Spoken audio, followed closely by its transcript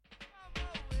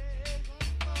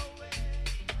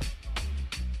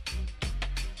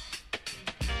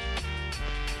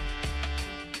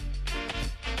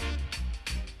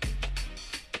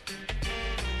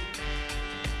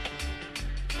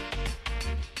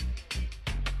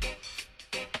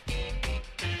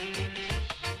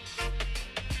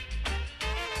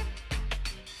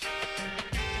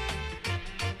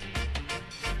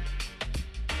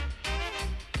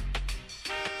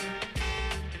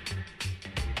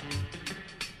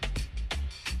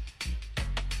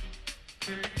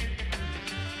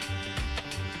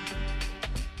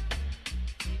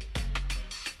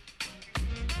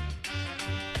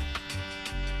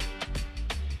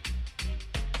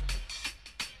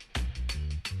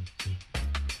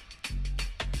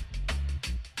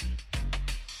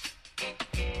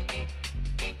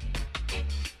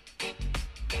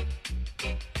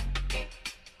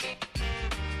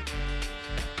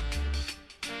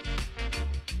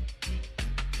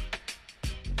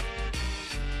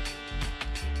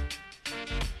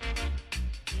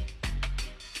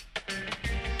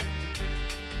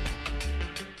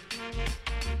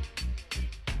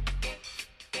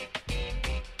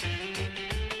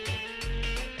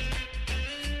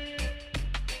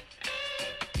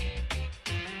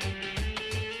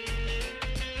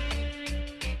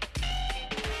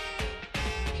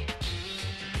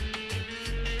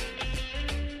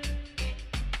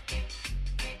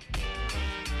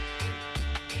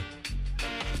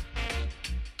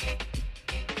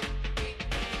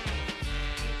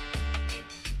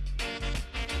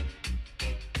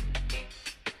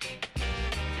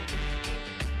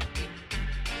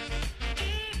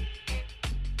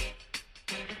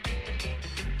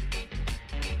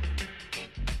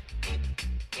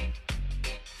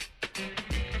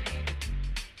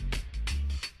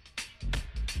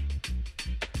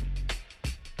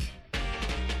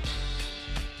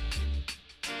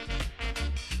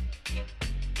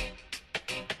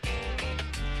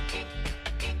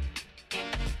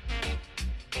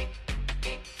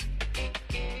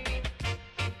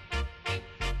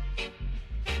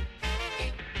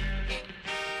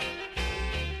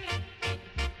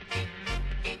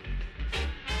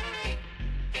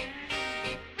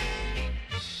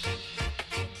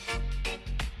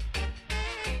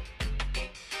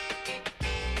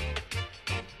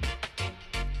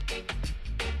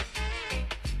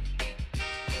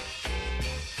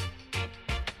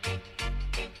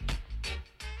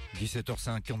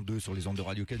17h52 sur les ondes de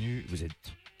Radio Canu, vous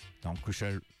êtes dans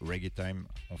Crucial Reggae Time.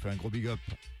 On fait un gros big up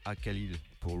à Khalil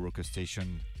pour Rocker Station,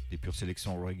 des pures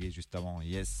sélections reggae juste avant.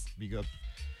 Yes, big up.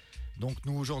 Donc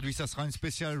nous aujourd'hui ça sera une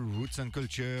spéciale Roots and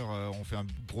Culture, on fait un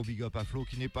gros big up à Flo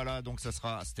qui n'est pas là, donc ça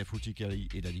sera Steph Ruticali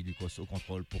et Daddy Lucas au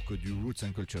contrôle pour que du Roots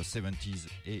and Culture 70s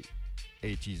et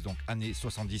 80s, donc années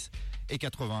 70 et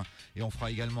 80. Et on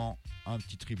fera également un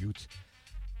petit tribute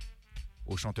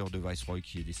au chanteur de Viceroy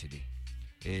qui est décédé.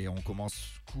 Et on commence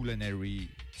cool and airy,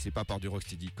 c'est pas par du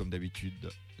rocksteady comme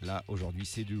d'habitude. Là aujourd'hui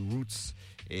c'est du Roots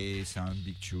et c'est un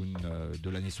big tune de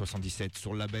l'année 77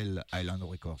 sur le label Island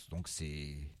Records. Donc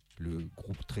c'est le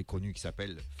groupe très connu qui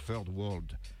s'appelle Third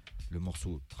World, le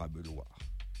morceau Trouble War.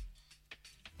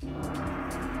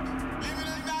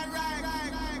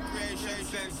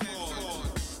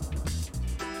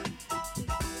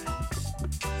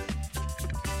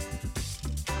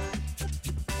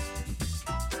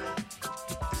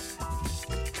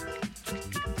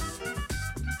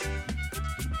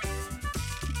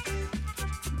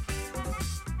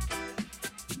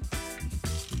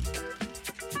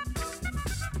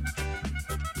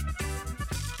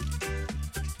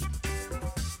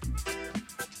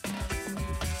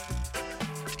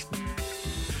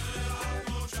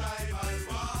 Tribal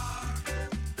war.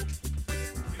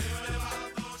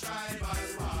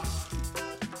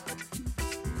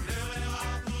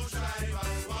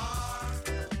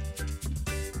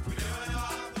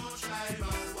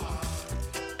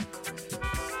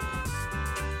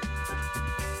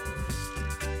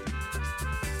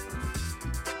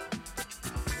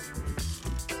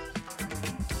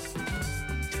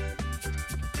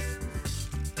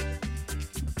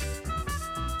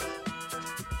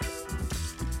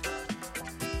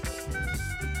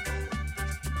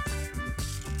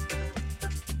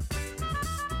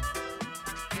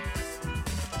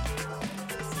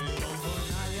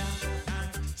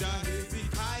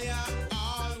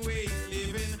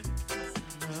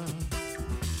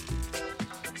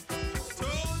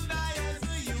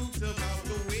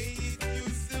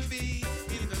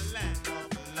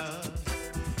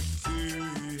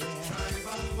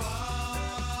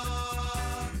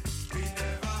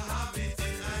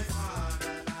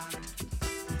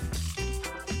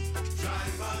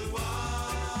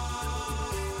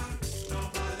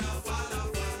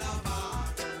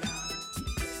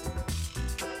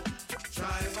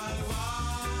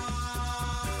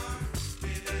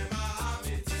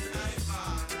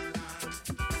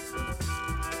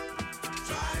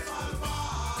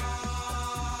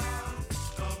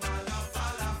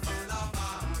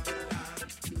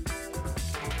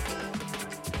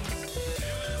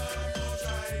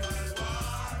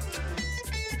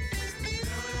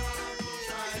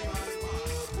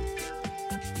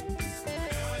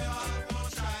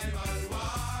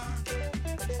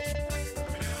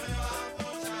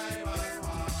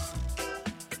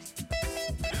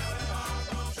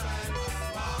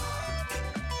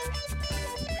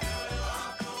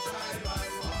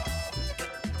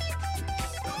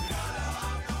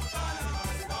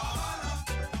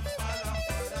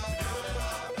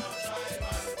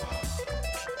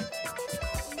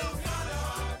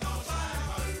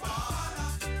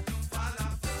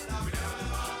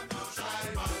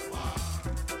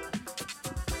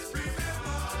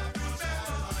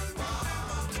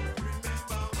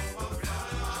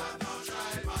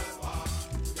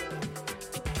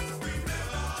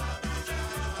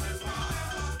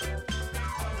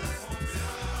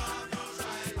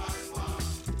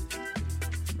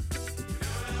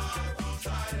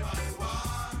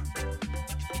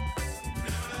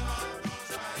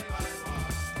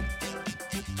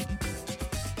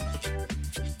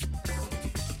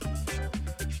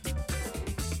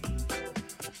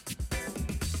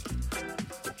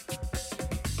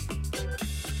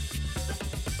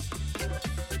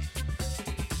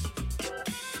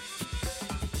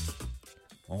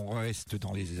 On reste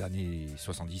dans les années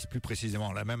 70, plus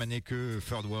précisément la même année que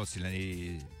Third World, c'est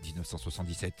l'année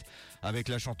 1977, avec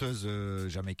la chanteuse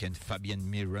jamaïcaine Fabienne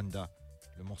Miranda.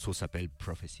 Le morceau s'appelle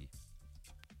Prophecy.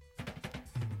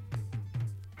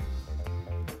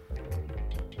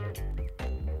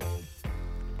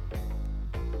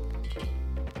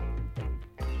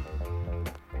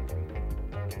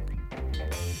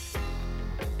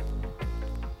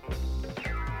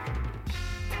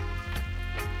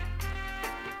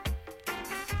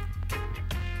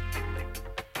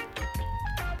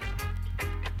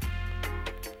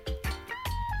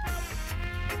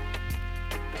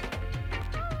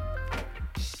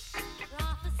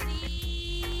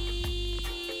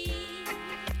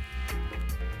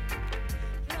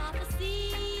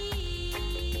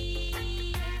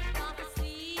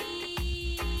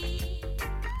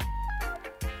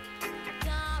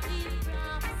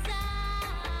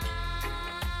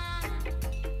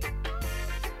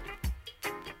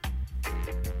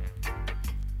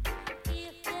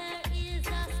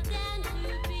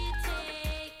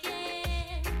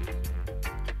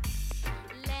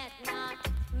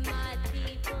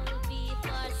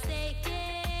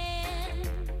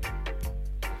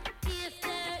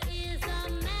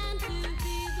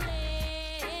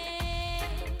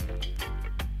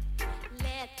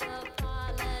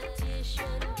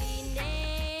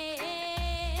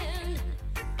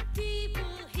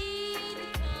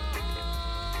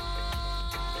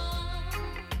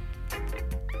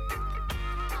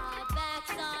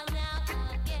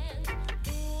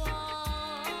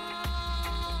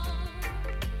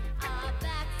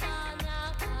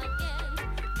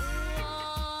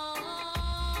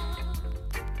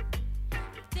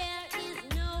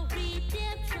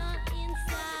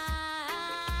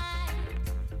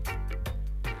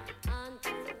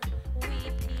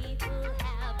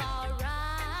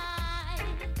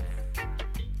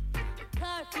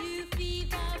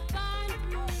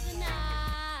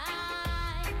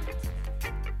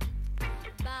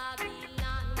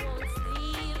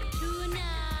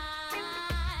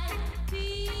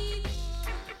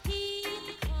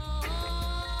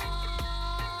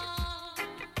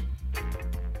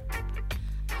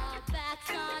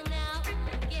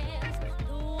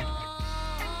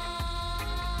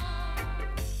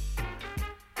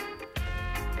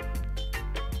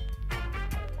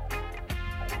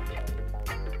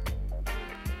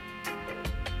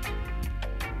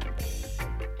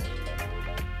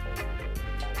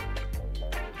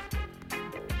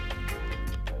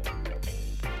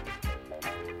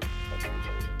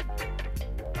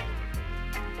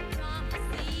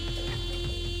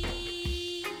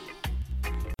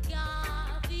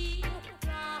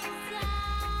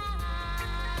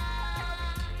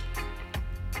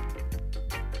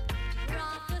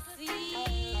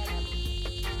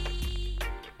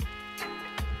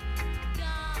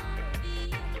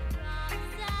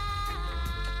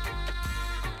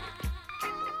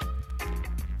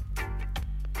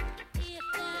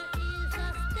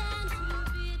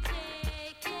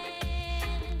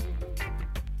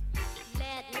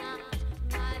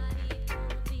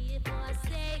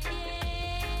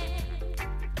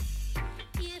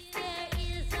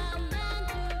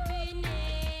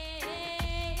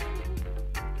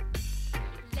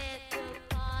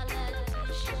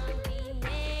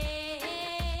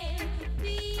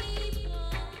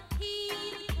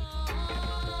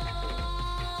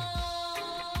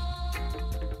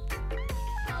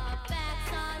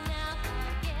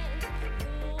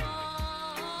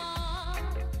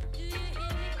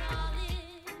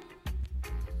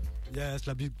 Yes,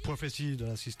 la Big Prophecy de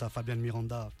la sista Fabienne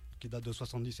Miranda, qui date de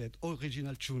 77,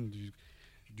 original tune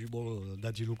du beau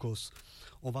Daddy Lucas.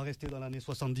 On va rester dans l'année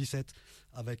 77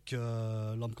 avec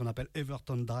l'homme qu'on appelle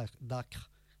Everton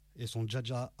Dacre et son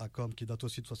Jaja Acom qui date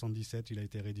aussi de 77. Il a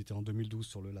été réédité en 2012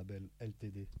 sur le label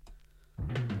LTD.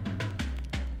 I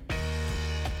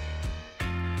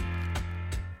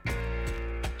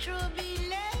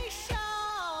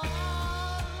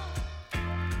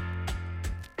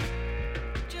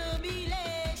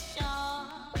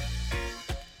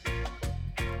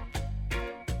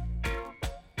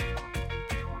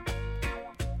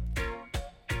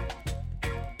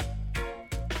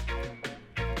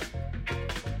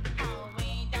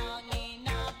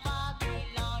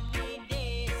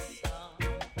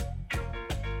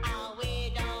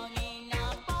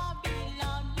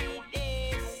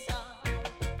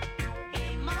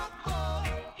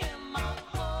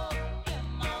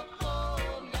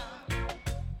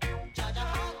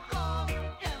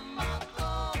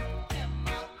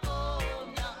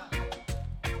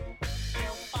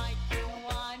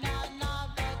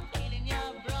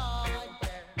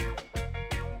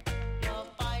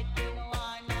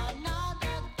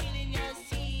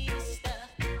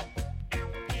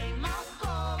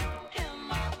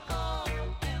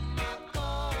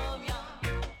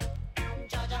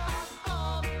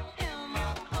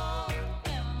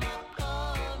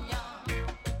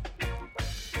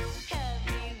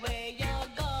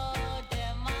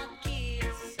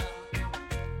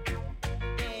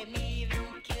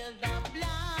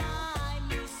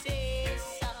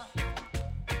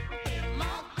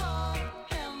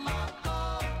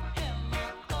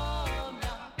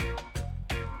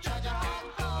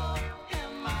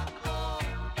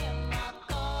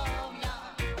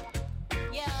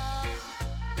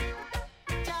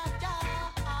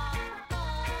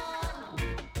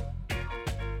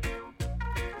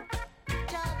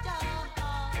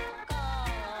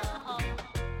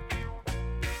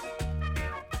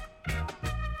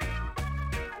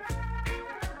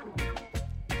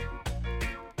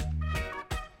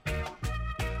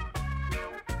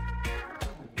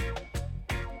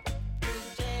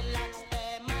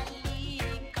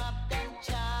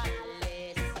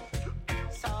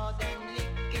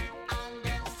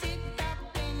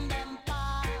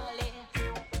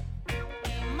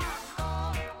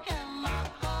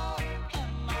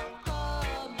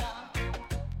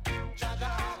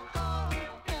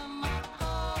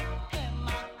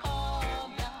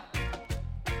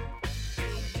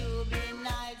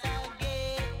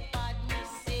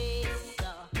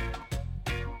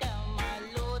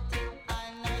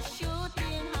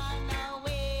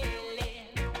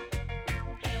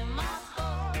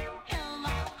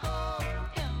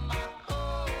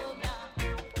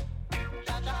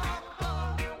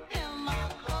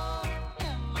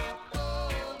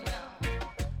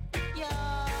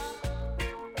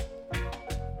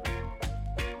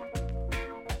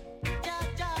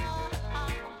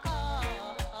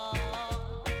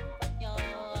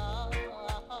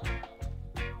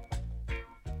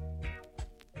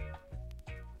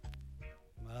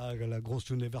la grosse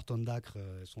tune Everton Dacre,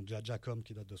 son Dja Dja Com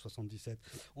qui date de 77.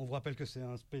 On vous rappelle que c'est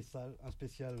un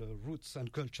spécial Roots and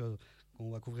Culture qu'on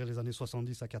va couvrir les années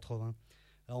 70 à 80.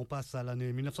 Là, on passe à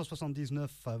l'année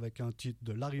 1979 avec un titre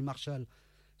de Larry Marshall,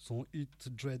 son hit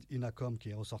Dread Inacom qui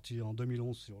est ressorti en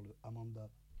 2011 sur le Amanda.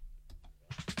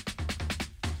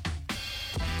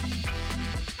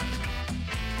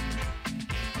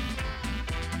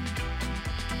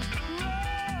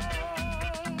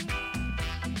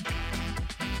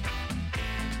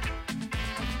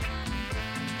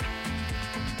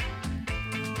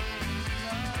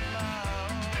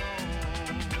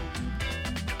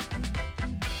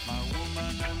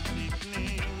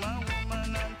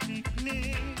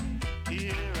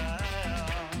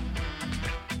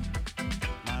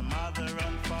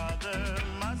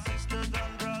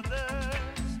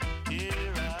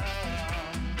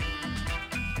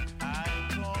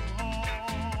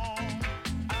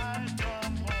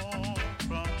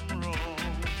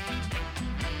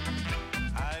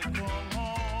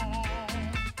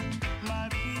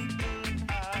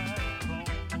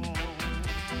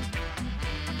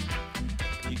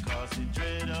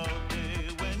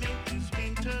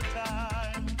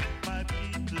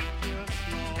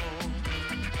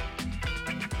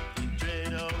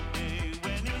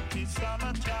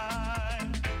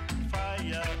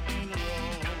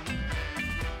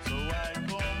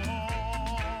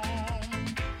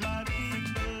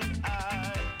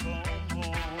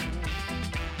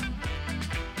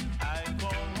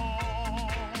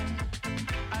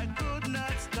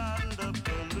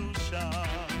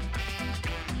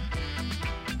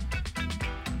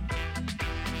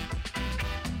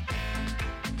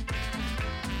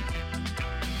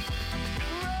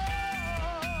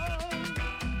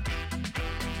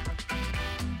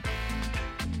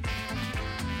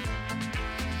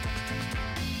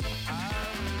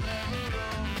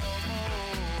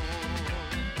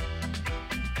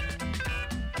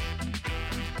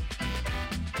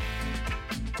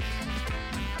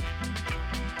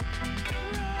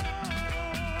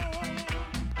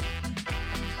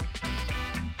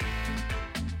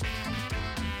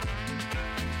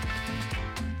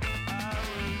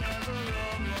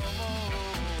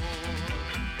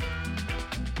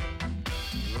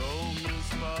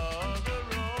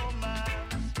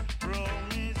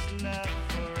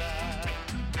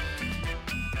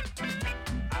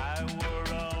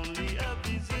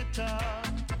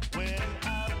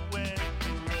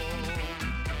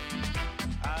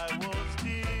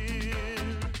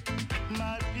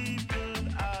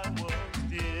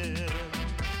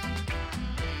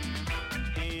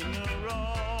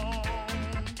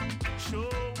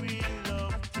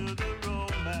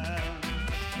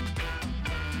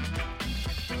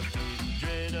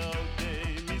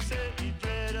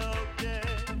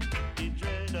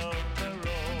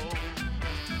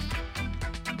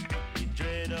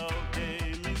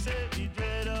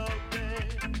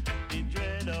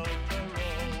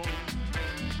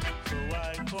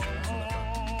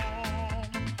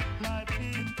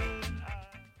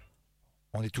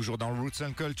 On est toujours dans Roots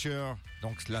and Culture.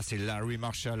 Donc là, c'est Larry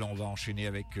Marshall. On va enchaîner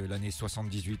avec l'année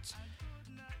 78.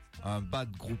 Un bad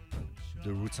groupe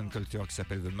de Roots and Culture qui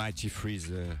s'appelle The Mighty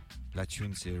Freeze. La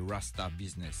tune, c'est Rasta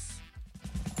Business.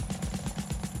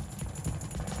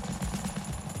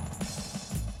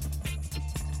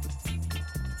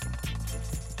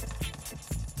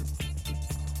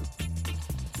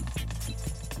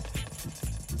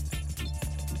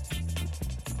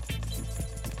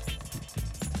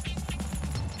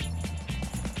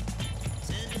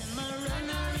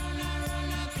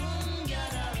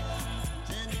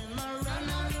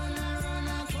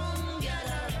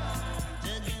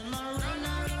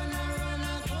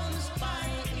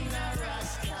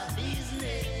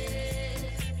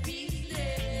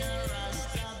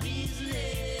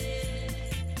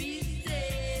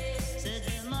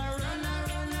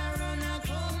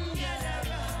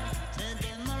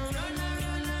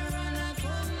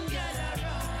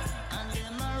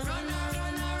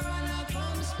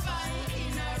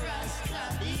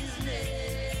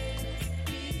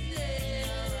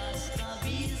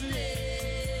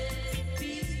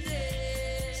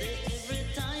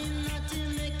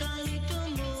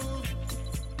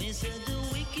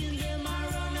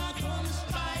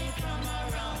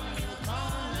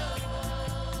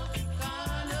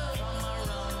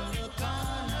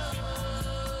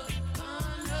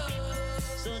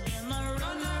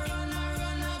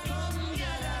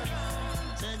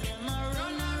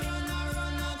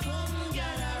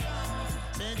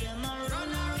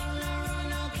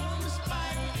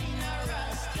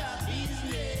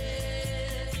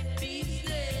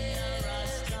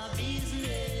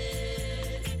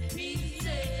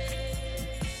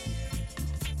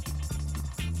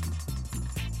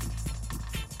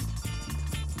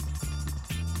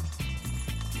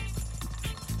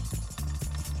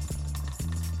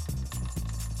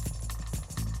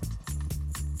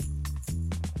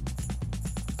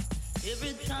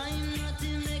 Every time that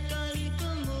he make a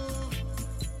little move,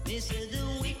 they say the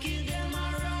wicked them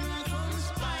around and come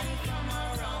spy from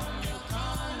around the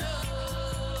corner,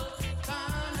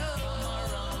 corner, from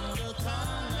around the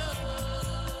corner,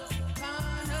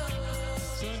 corner.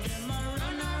 So them a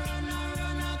run,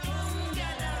 come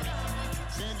gather round.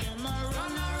 So them a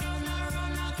run,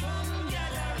 come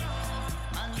gather round.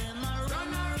 And them a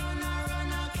run,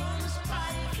 come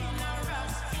spy from a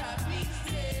Rasta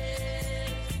business,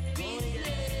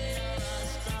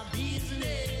 Rasta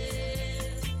business,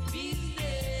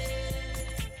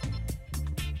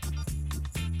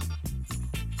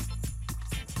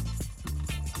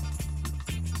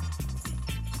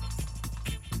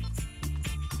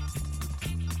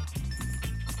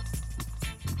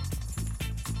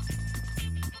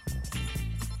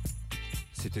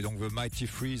 C'était donc The Mighty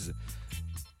Freeze.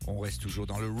 On reste toujours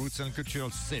dans le Roots and Culture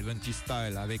 70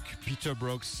 style avec Peter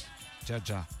Brooks,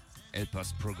 Jaja, Help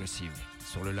Us Progressive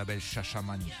sur le label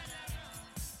Shashamani.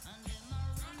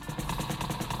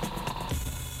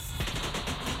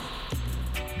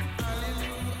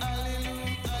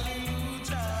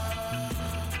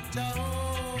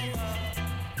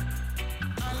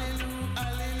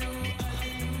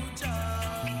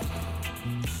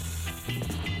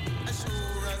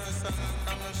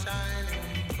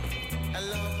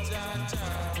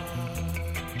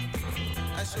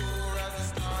 As sure as the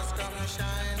stars come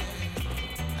shining,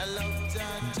 I love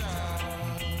Jaja.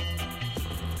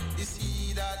 You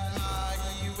see that my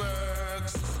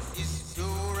works is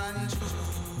pure and true.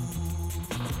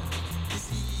 You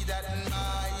see that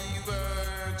my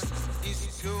works is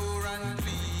pure and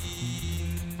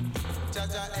clean.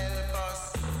 Jaja help us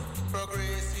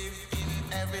progressive in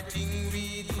everything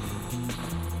we do.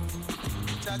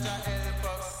 Jaja help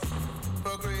us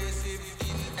progressive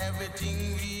in everything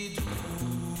we do.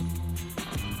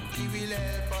 He will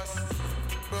help us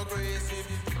progressive,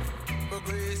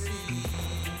 progressive.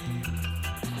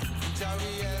 Jah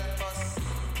will help us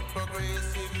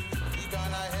progressive. He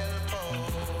gonna help us.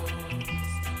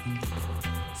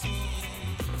 See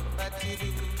what you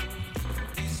do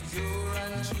is pure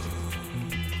and true.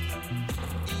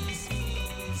 He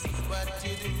sees what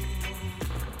you do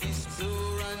is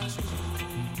pure and true.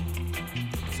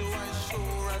 So as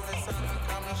sure as the sun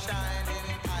comes shining,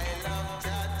 I love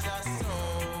Jaja so.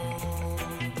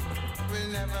 We'll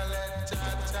never let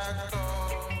Jaja go.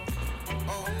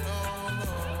 Oh no,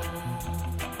 no.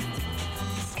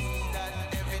 We see that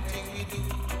everything we do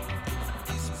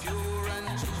is pure and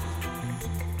true.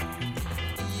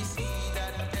 We see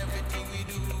that everything we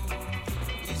do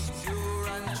is pure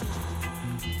and true.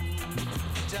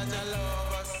 Jaja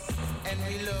love us and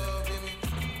we love him.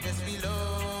 Yes, we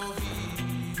love him.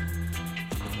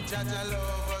 Jaja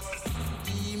love us,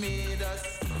 he made us,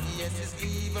 yes, he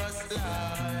gave us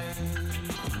life.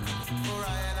 For I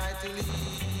and I to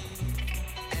live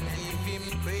and give him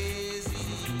praises.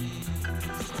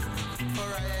 For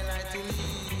I and I to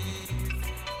live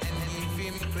and give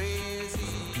him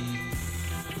praises.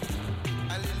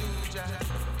 Hallelujah,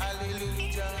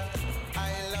 hallelujah, I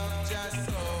love Jah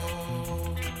so.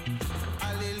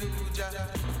 Hallelujah,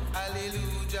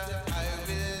 hallelujah, I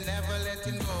will never let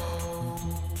him go.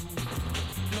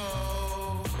 No,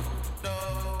 no,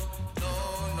 no,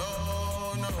 no,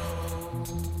 no,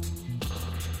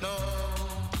 no.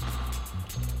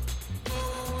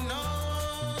 Oh, no,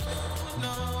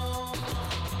 no.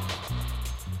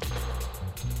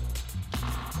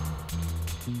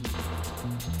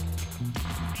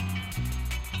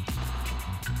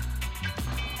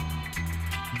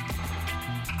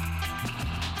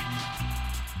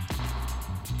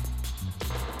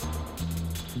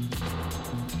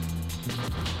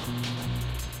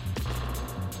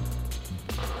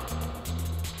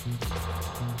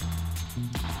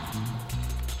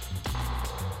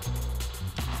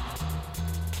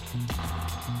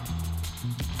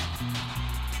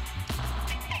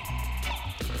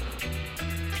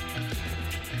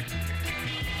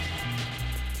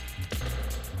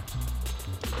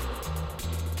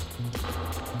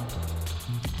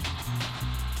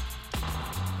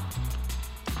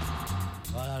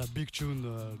 Voilà, la big tune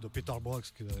de Peter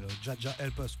Brooks, Jaja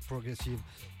Help Us Progressive,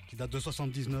 qui date de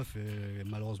 79 et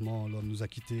malheureusement l'homme nous a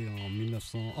quittés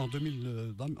en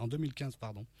 2015.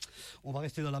 Pardon. On va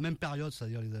rester dans la même période,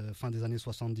 c'est-à-dire la fin des années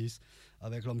 70,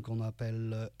 avec l'homme qu'on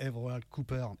appelle Everald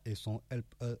Cooper et son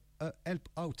Help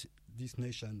Out This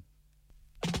Nation.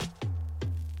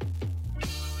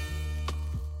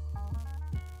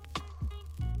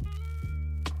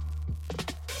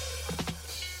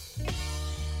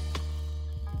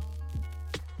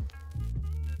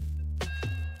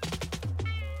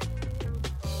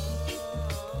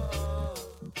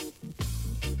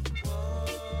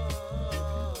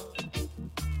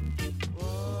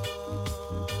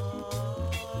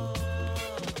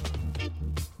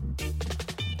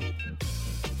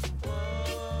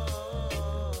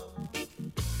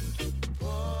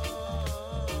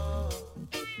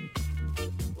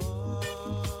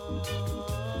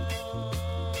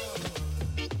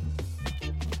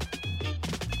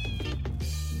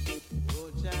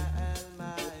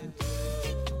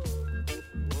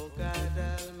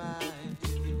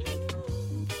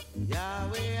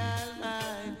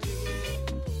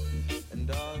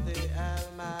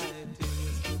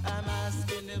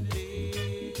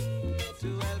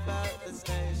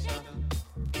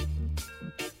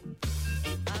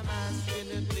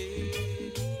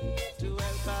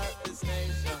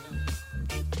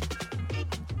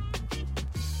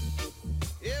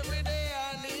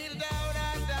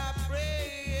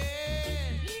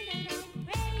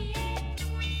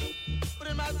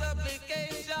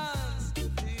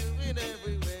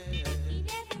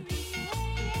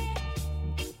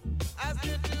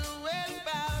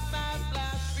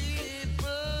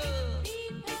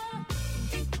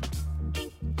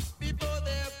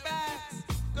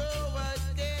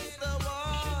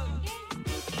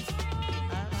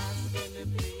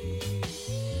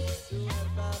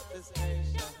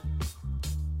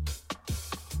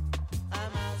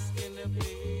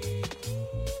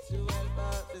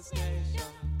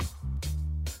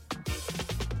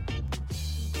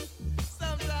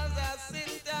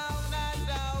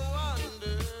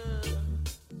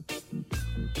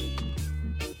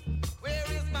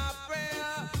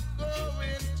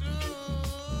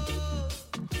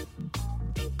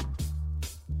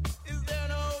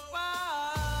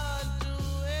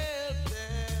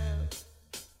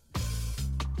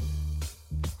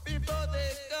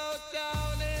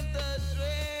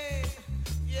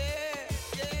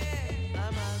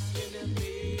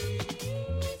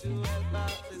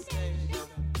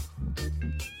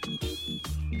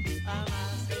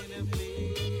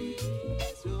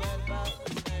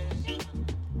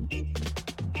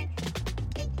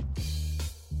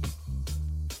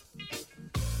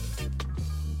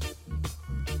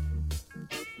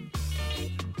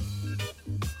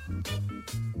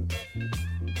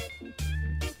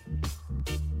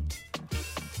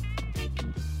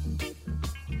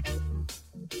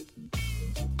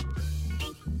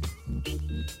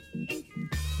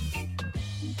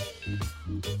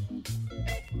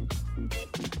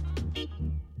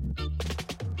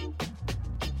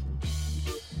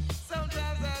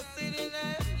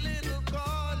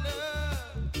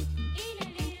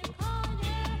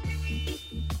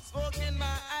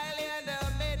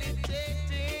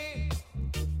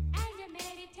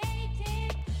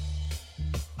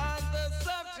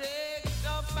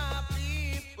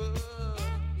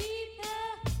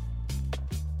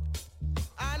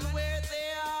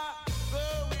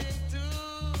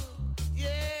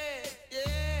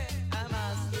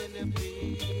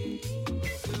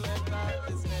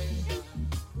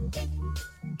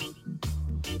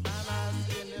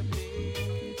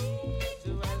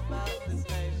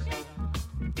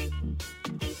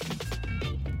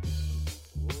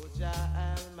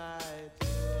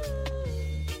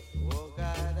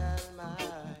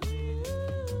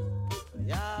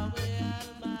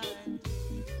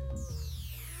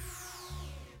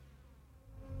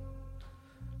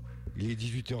 Il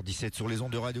est 18h17 sur les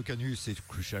ondes de Radio Canu, c'est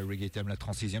Crucial Reggae Time, la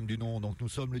 36e du nom. Donc nous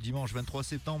sommes le dimanche 23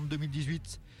 septembre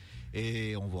 2018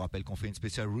 et on vous rappelle qu'on fait une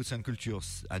spéciale Roots and Cultures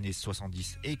années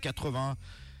 70 et 80.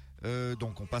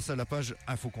 Donc on passe à la page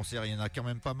info concert, il y en a quand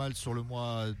même pas mal sur le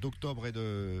mois d'octobre et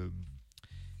de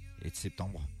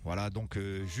septembre. Voilà, donc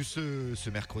juste ce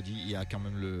mercredi, il y a quand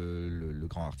même le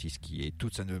grand artiste qui est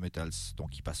Toots and the Metals,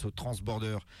 donc il passe au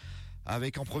Transborder.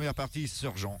 Avec en première partie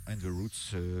Sir Jean and the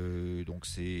Roots, donc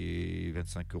c'est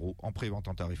 25 € en pré-vente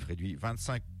en tarif réduit,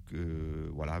 28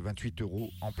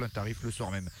 € en plein tarif le soir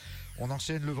même. On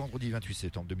enchaîne le vendredi 28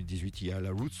 septembre 2018, il y a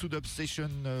la Roots to Dub Station,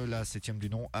 la 7e du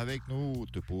nom, avec nos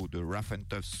topos de Rough and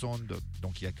Tough Sound,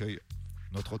 donc qui accueille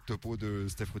notre autre topo de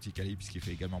Steph Roticali, puisqu'il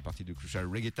fait également partie de Crucial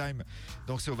Reggae Time.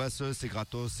 Donc c'est au Vasseux, c'est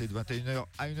gratos, c'est de 21h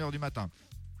à 1h du matin.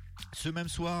 Ce même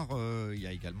soir, il y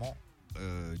a également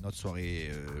notre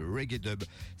soirée Reggae Dub,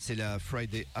 c'est la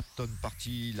Friday Upton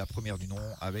Party, la première du nom,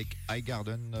 avec High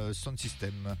Garden Sound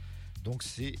System. Donc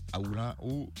c'est à Oulin,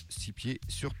 au 6 pieds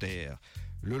sur terre.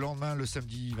 Le lendemain, le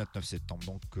samedi 29 septembre,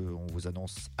 donc on vous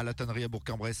annonce à la tannerie à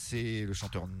Bourg-en-Bresse, c'est le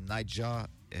chanteur Naija,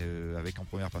 avec en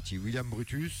première partie William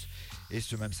Brutus. Et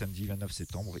ce même samedi 29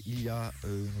 septembre, il y a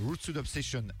une Roots to Dub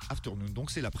Station Afternoon, donc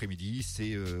c'est l'après-midi,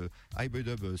 c'est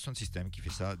Dub Sound System qui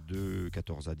fait ça de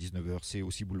 14 à 19h. C'est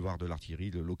aussi boulevard de l'Artillerie,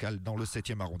 le local dans le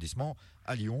 7e arrondissement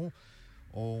à Lyon.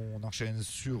 On enchaîne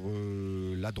sur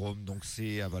la Drôme, donc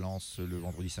c'est à Valence le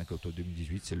vendredi 5 octobre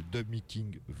 2018, c'est le Dub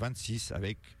Meeting 26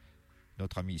 avec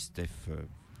notre ami Steph,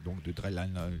 donc de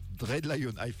Dread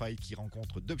Lion Hi-Fi, qui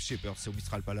rencontre Dub Shepherd, c'est au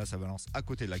Mistral Palace à Valence, à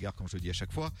côté de la gare, comme je le dis à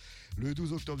chaque fois. Le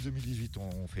 12 octobre 2018,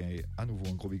 on fait à nouveau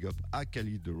un gros big up à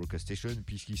Khalid de Rocker Station,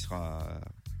 puisqu'il sera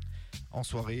en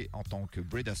soirée en tant que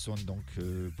Breda Sound, donc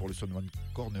pour le Sound One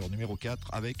Corner numéro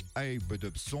 4 avec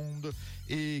Dub Sound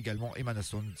et également Emana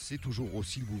Sound. C'est toujours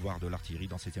aussi le boulevard de l'Artillerie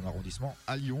dans le 7e arrondissement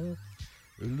à Lyon.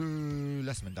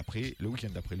 La semaine d'après, le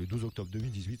week-end d'après, le 12 octobre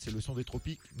 2018, c'est le Son des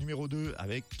Tropiques numéro 2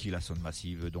 avec Killa Sound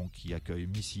Massive, donc qui accueille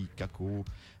Missy, Kako,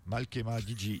 Malkema,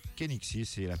 DJ, Kenixi,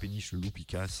 c'est la péniche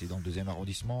Loupika, c'est dans le 2e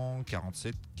arrondissement,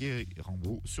 47 quai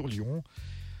Rambo sur Lyon.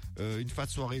 Une fat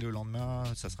soirée le lendemain,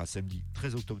 ça sera samedi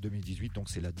 13 octobre 2018, donc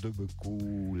c'est la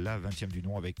Dubco, la 20e du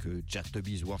nom, avec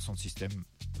Jatubbies War Sound System,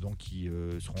 donc qui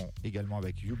seront également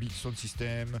avec Ubik Sound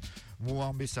System,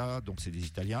 Moambessa, donc c'est des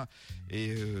Italiens,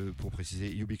 et pour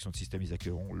préciser, Ubik Sound System, ils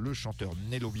accueilleront le chanteur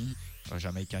Nelobi, un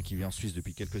Jamaïcain qui vit en Suisse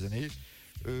depuis quelques années,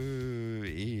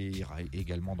 et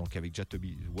également donc avec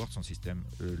Jatubbies War Sound System,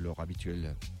 leur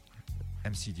habituel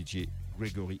MC DJ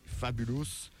Gregory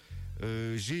Fabulous.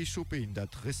 J'ai chopé une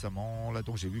date récemment, là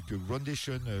donc j'ai vu que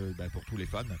Groundation, pour tous les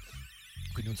fans,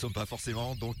 que nous ne sommes pas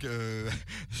forcément, donc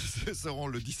ce seront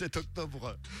le 17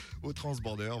 octobre au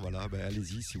Transborder, voilà,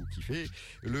 allez-y si vous kiffez.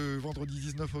 Le vendredi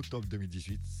 19 octobre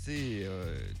 2018, c'est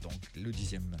donc le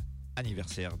 10e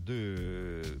anniversaire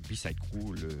de B-Side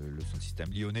Crew, le sound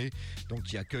system lyonnais, donc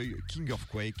qui accueille King of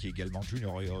Quake et également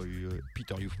Junior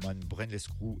Peter Youthman, Brainless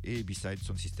Crew et B-Side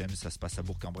Sound System. Ça se passe à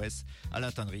Bourg-en-Bresse, à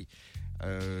la tannerie.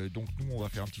 Donc nous on va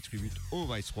faire un petit tribute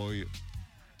au Viceroy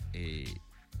et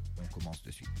on commence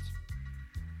de suite.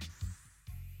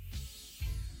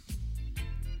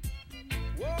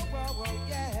 Whoa, whoa, whoa,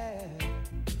 yeah.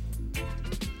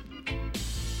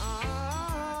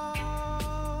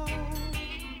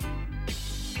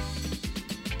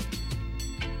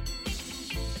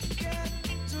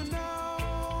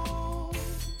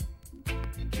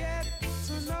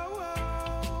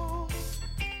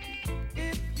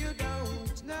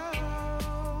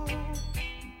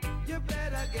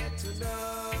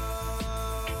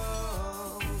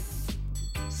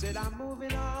 Said I'm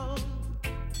moving on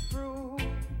through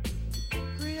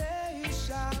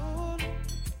creation,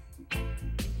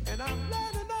 and I'm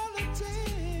learning all the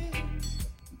things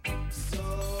so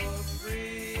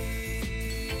free.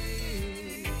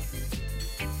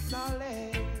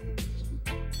 Knowledge,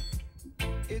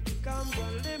 it comes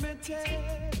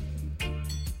unlimited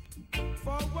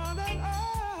for one and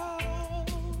all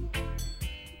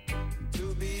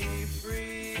to be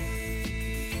free.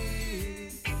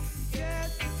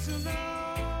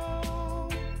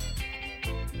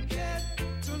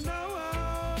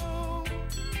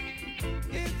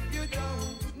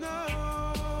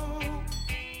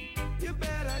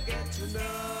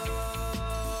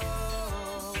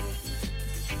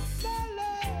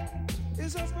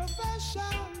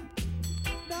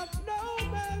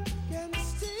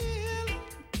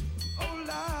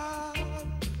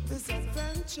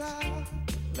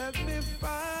 Let me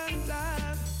find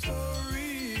that so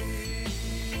real.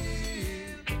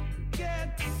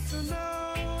 Get to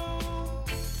know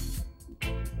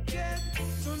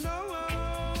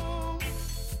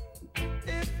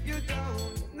if you don't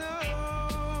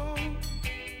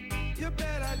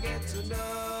to know.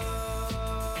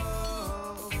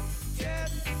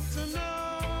 Get to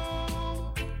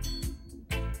know.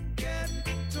 Get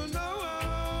to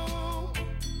know.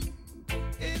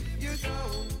 If you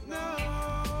don't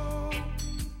know,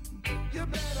 you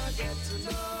better get to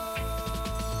know.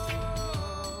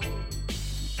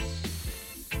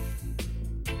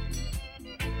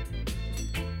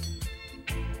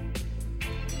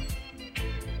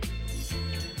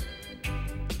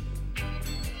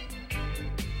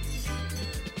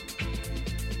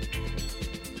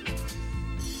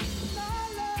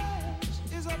 Knowledge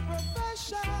is a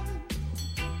profession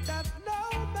that no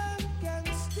man can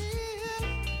steal.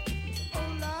 Oh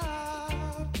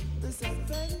Lord, this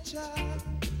adventure,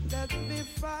 let me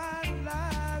find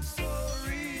life so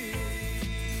real.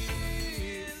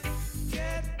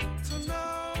 Get to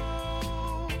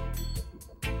know,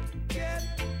 get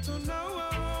to know.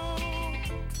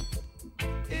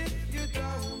 If you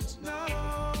don't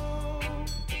know,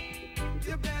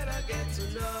 you better get to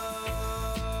know.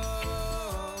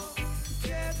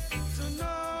 Get to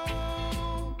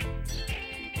know.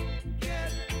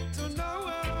 Get to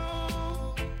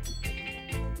know.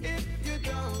 If you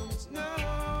don't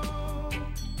know,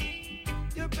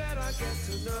 you better get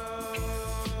to know.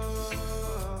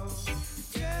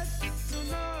 Get to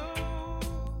know.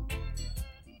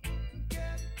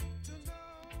 Get to know.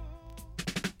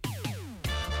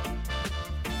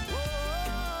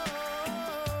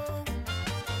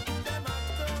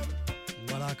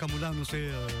 Voilà, comme là, nous c'est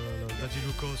Daddy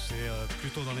Lucas, et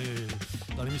plutôt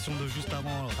dans l'émission de juste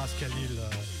avant, Ras Khalil,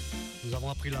 nous avons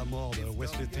appris la mort de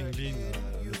Wesley Tinglin,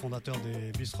 le fondateur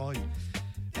des Viceroy,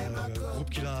 groupe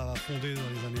qu'il a fondé dans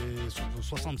les années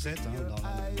 67, dans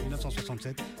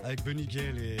 1967, avec Benny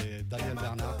Gale et Daniel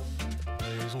Bernard.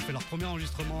 Ils ont fait leur premier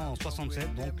enregistrement en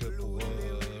 67, donc pour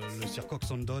le Circox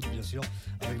Soundod, bien sûr,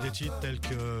 avec des titres tels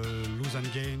que Lose and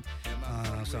Gain.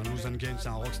 C'est un Lose and Gain, c'est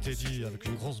un rocksteady avec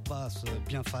une grosse basse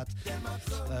bien fat.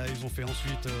 Ils ont fait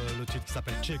ensuite le titre qui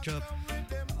s'appelle Check Up.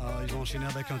 Ils ont enchaîné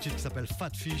avec un titre qui s'appelle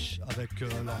Fat Fish, avec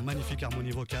leur magnifique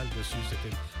harmonie vocale dessus.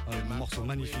 C'était un morceau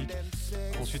magnifique.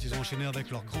 Ensuite, ils ont enchaîné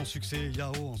avec leur grand succès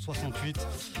Yao en 68.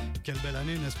 Quelle belle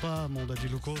année, n'est-ce pas, mon Daddy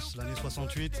Lucas, l'année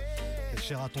 68,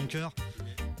 cher à ton cœur.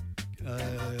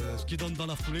 Ce qui donne dans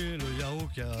la foulée le Yao,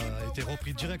 qui a été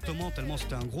repris directement, tellement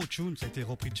c'était un gros tune, ça a été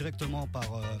repris directement par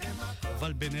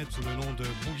Val Bennett sous le nom de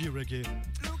Boogie Reggae.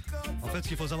 En fait, ce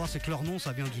qu'il faut savoir, c'est que leur nom,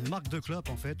 ça vient d'une marque de clope,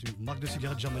 en fait, une marque de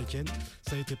cigarettes jamaïcaine.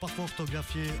 Ça a été parfois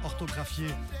orthographié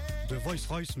de Voice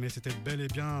Royce, mais c'était bel et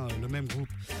bien le même groupe.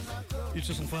 Ils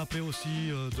se sont fait appeler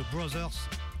aussi The Brothers,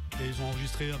 et ils ont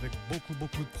enregistré avec beaucoup de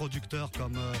producteurs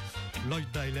comme Lloyd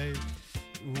Diley,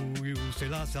 où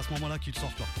c'est à ce moment-là qu'ils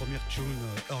sortent leur première tune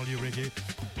early reggae.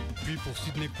 Puis pour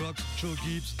Sidney Cox, Joe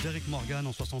Gibbs, Derek Morgan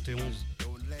en 71.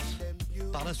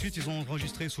 Par la suite, ils ont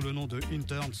enregistré sous le nom de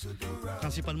Interns,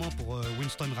 principalement pour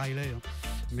Winston Riley,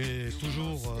 mais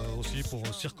toujours aussi pour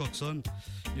Sir Coxon.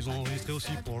 Ils ont enregistré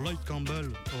aussi pour Lloyd Campbell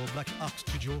au Black Ark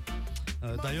Studio.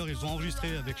 D'ailleurs, ils ont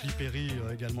enregistré avec Lee Perry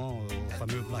également au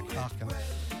fameux Black Ark.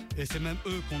 Et c'est même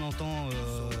eux qu'on entend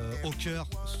au cœur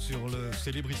sur le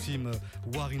célébrissime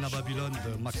War in a Babylon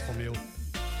de Max Romeo.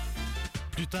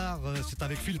 Plus tard, c'est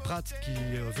avec Phil Pratt, qui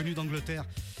est venu d'Angleterre,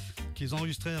 qu'ils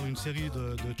enregistrèrent une série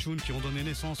de tunes qui ont donné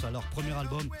naissance à leur premier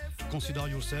album, Consider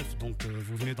Yourself. Donc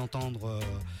vous venez d'entendre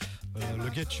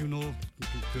le Get You Know,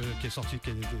 qui est sorti,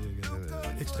 qui est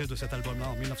extrait de cet album-là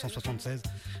en 1976.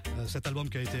 Cet album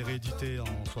qui a été réédité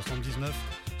en 79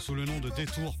 sous le nom de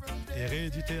Détour et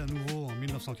réédité à nouveau en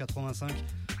 1985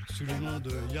 sous le nom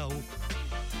de Yao.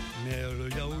 Mais le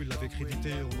Yao, il l'avait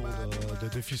crédité au nom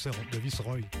de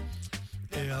Viceroy.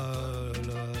 Et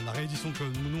la réédition que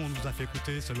nous on nous a fait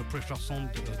écouter, c'est le Pressure Sound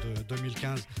de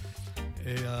 2015.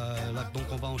 Et là, donc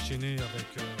on va enchaîner avec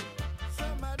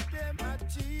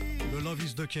le Love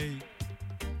is the Key.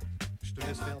 Je te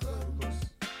laisse faire, Lucas.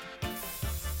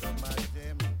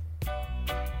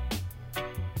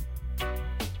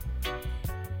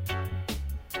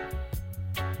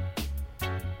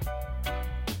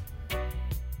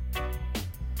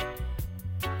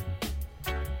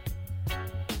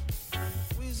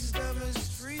 Wisdom is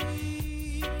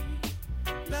free,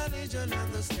 knowledge and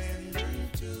understanding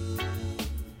too.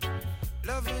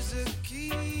 Love is a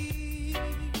key,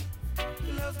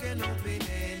 love can open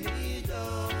any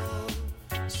door.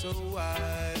 So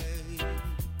why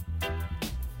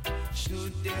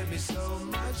should there be so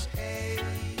much hate?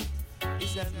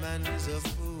 Is that man is a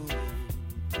fool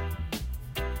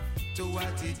to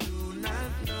what he do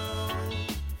not know?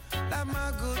 Like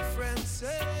my good friend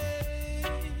say,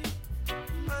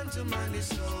 man to man is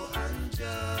so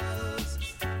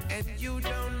unjust, and you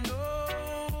don't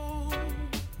know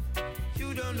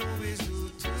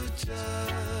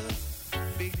unjust.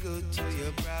 Be good to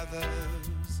your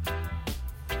brothers.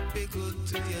 Be good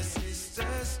to your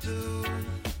sisters too.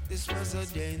 This was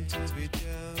ordained to be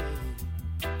done.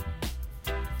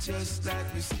 Just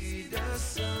like we see the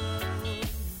sun.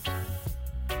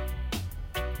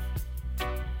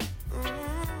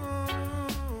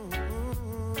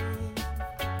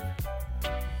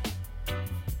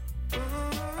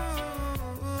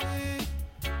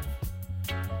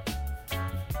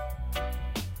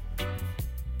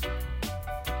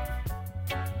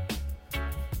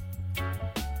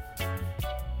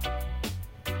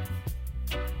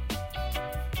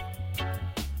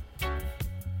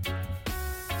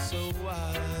 So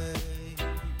why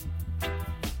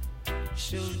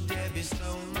should there be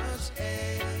so much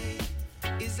hate?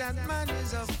 Is that man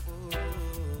is a fool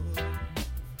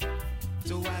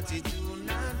to what he do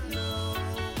not know?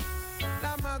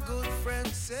 Like my good friend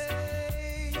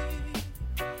say,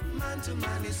 man to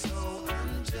man is so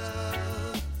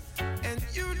unjust, and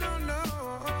you don't know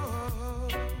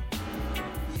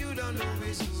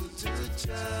is who to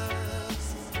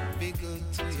trust. Be good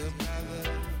to your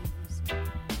brothers.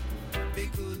 Be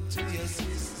good to your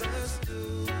sisters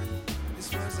too.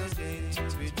 This was a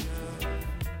dangerous return.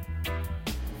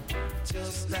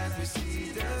 Just like we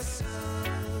see the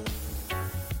sun.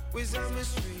 Wisdom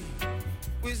is free.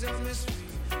 Wisdom is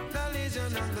free. Knowledge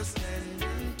and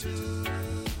understanding too.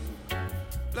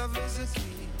 Love is a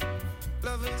key.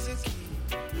 Love is a key.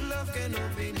 Love can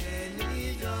open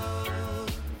any door.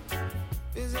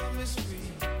 Wisdom is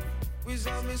free.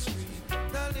 Wisdom is free.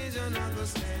 Knowledge and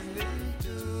understanding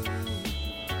too.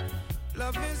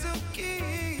 Love is a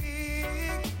key.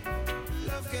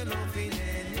 Love can open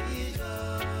any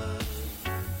door.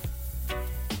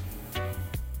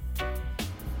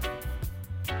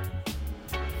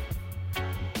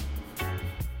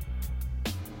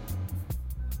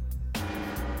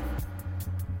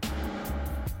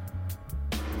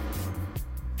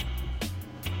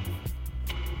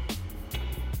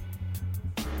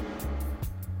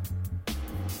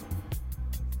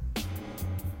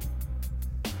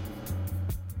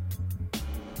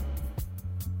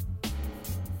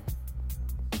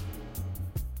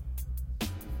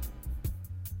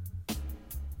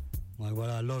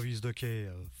 Voilà, Love is the Key,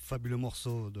 fabuleux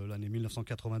morceau de l'année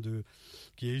 1982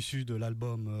 qui est issu de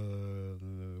l'album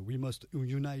We Must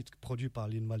Unite, produit par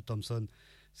Lin-Mal Thompson.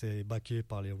 C'est backé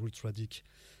par les Roots Radic.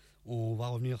 On va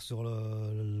revenir sur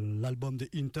l'album des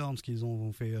Interns qu'ils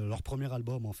ont fait, leur premier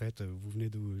album en fait. Vous venez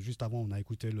de juste avant, on a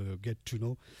écouté le Get to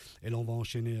Know, et là on va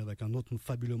enchaîner avec un autre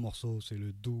fabuleux morceau, c'est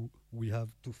le Do We Have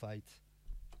to Fight.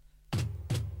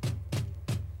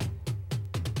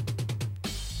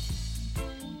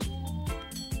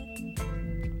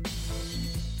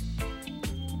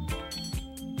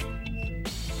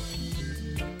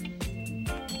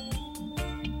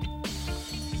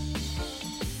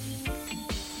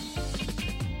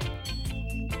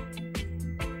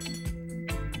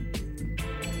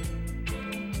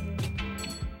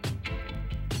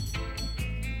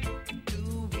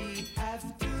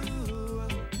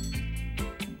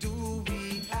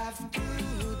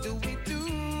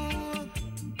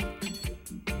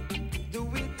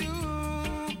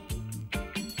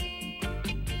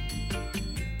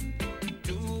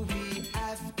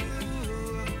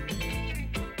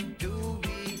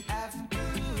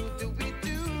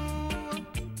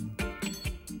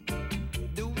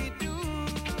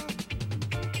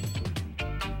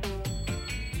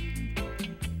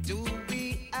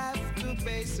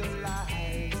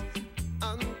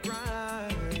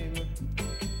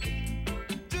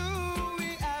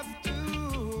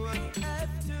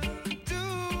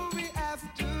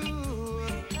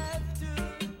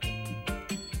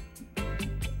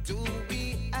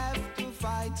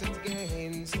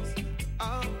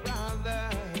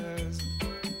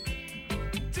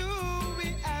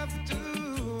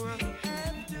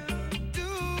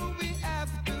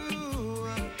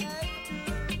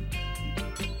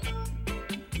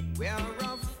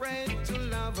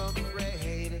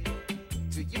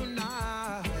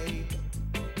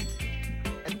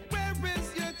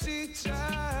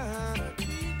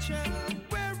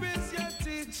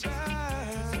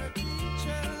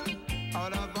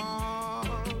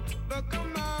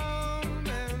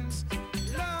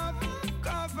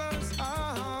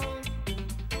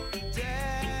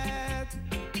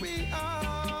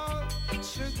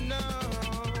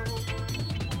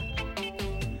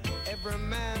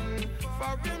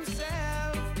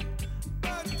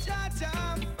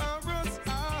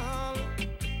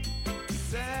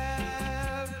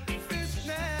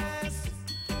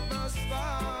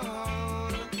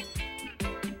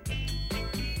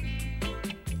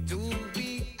 Do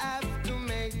we have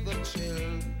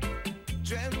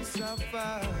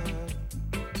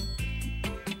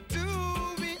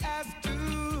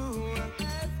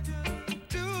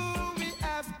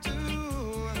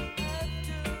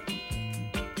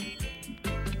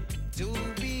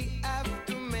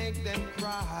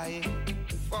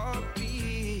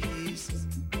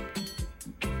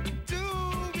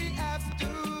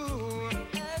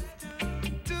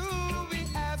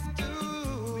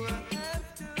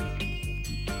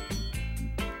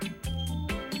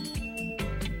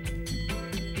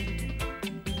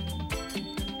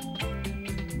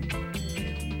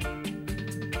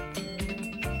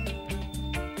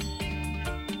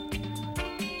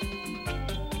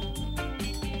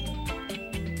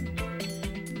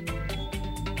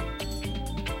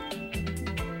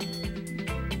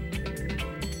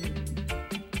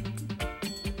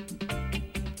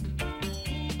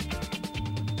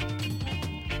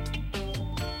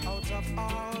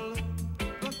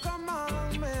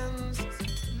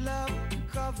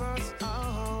us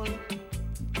all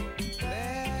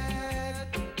that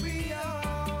we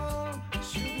all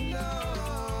should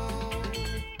know.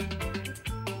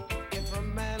 If a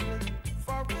man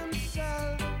for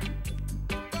himself,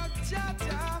 but Jah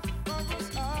for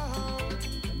us all,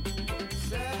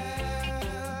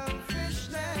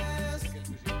 selfishness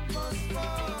must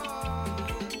fall.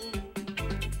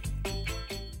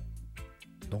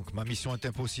 Donc ma mission est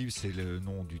impossible, c'est le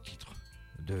nom du titre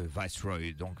de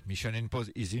Viceroy. Donc Mission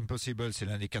is Impossible, c'est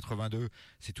l'année 82,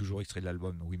 c'est toujours extrait de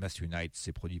l'album We Must Unite,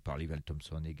 c'est produit par Level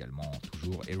Thompson également,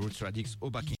 toujours, et Roots Radix au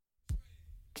backing.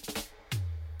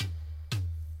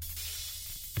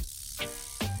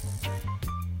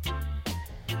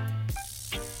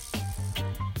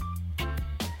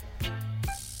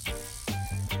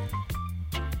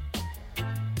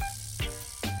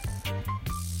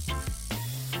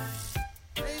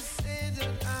 They say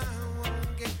that I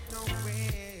won't get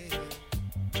nowhere.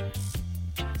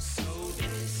 So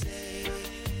they say,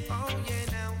 oh yeah,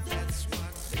 now that's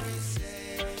what they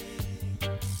say.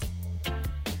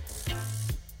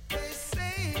 They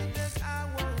say that I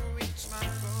won't reach my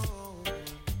goal.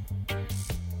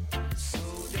 So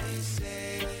they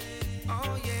say,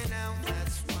 oh yeah, now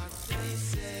that's what they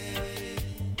say.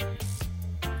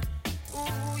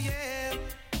 Oh yeah,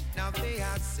 now they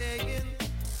are saying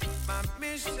my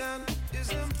mission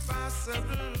is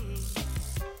impossible.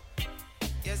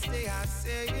 Yes, they are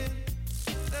saying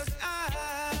that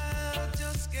I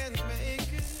just can't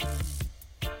make it.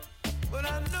 But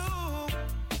I know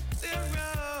they're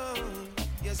wrong.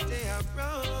 Yes, they are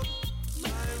wrong.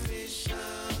 My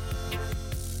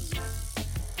missions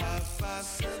are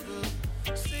possible.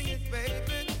 Sing it,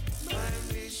 baby. My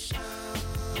missions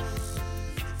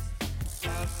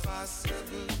are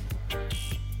possible.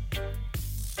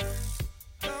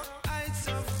 The heights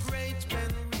of great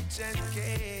men reach and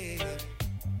gain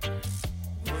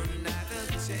will not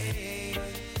attain.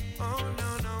 Oh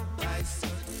no, no, by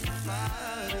certain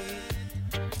body.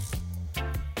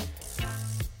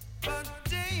 But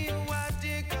they were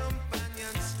their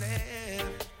companions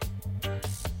left.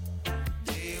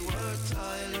 They were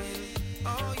toiling,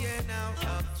 oh yeah, now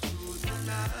up through the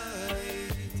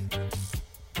night.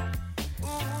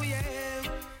 Oh yeah,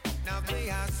 now they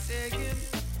are saying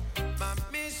my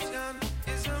mission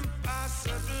is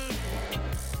impossible.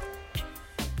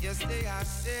 Yes, they are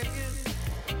saying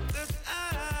that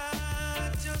I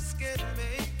just can't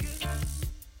make it.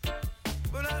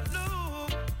 But I know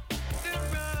they're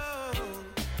wrong.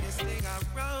 Yes, they are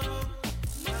wrong.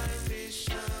 My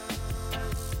missions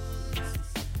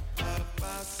are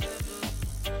possible.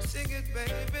 Sing it,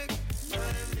 baby.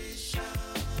 My missions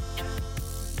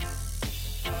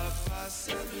are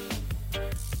possible.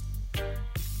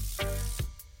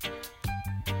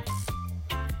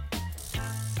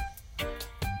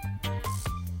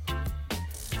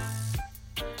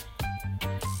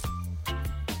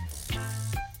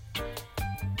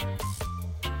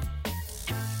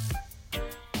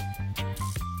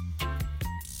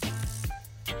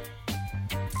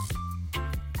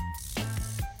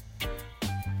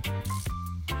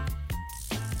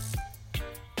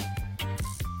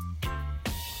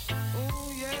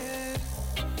 Oh yeah,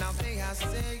 now they are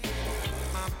saying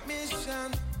my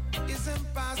mission is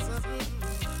impossible.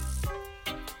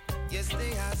 Yes,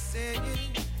 they are saying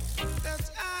that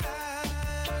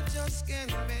I just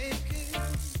can't make it.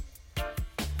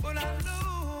 But I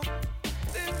know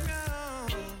they're wrong.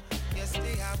 Yes,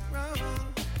 they are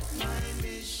wrong. My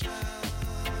missions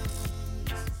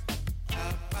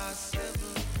are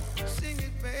possible. Sing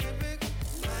it, baby.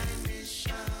 My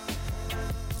missions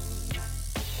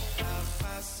are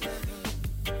possible.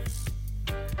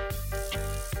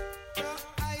 The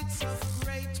heights of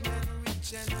great men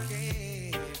reach and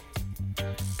gain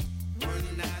will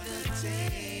not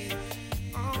attain.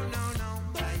 Oh no, no,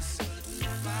 by certain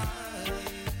body.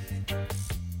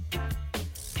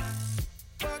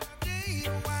 But they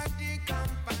were the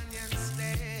companions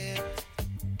left.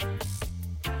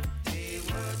 They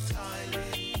were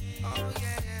toiling, oh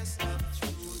yes, up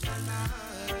through the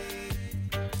night.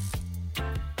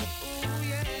 Oh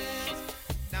yes,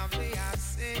 now they are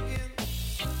saying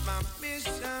my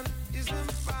mission is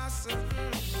impossible.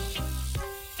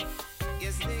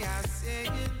 Yes, they are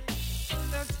saying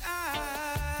that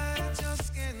I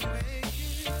just can't make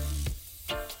it.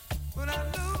 But I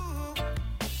know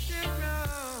they're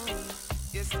wrong.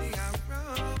 Yes, they are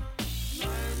wrong.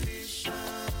 My missions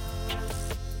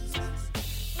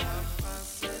are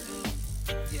possible.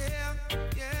 Yeah,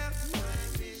 yeah,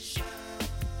 my mission.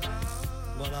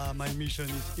 Voilà, My Mission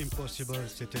is Impossible.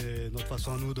 C'était notre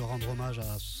façon à nous de rendre hommage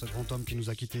à ce grand homme qui nous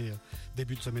a quittés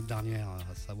début de semaine dernière,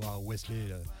 à savoir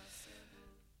Wesley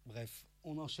Bref,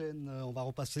 on enchaîne, on va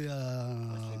repasser à...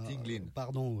 Wesley Tinglin.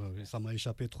 Pardon, ça m'a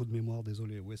échappé, trop de mémoire,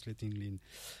 désolé, Wesley Tinglin.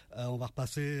 On va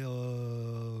repasser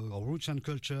Roots and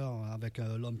Culture avec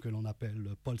l'homme que l'on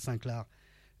appelle Paul Sinclair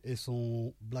et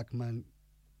son Black Man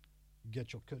Get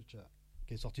Your Culture,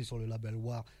 qui est sorti sur le label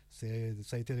War. Ça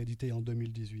a été réédité en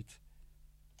 2018.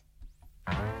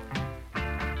 Black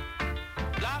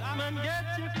man,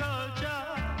 get your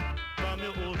culture from the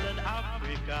old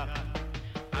Africa.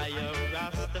 I am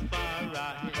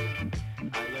Rastafari,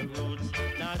 I am roots,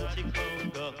 not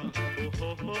Chikongo. Oh,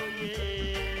 oh, oh,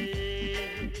 yeah.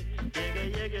 Yeah,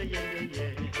 yeah, yeah, yeah,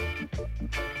 yeah.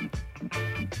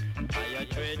 I am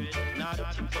dread, not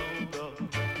Chikongo.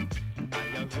 I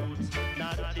am roots,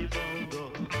 not Chikongo.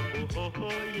 Oh, oh,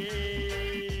 oh,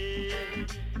 yeah.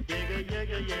 Yeah, yeah, yeah,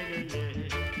 yeah, yeah.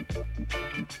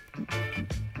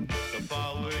 So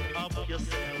forward up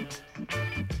yourself.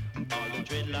 All the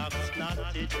dreadlocks not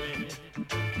to dread.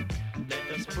 Let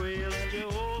us praise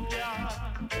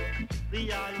Jehovah, the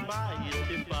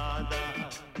Almighty Father.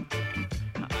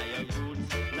 I am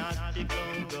roots, not the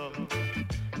Congo.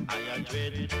 I am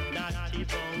dread, not the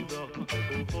Congo.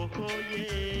 Oh, oh, oh, yeah.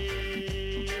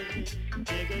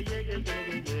 Yeah, yeah, yeah,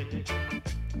 yeah, yeah.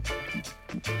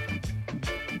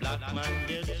 Black man,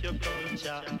 get your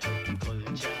culture,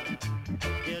 culture.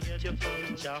 Get your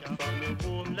culture from your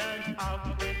homeland,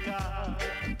 Africa.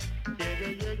 Yeah, yeah,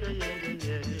 yeah, yeah, yeah,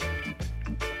 yeah.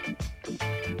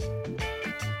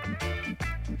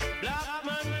 Black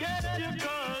man, get your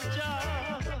culture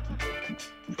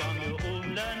from your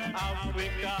homeland,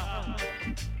 Africa.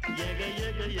 Yeah, yeah,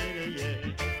 yeah, yeah, yeah, yeah.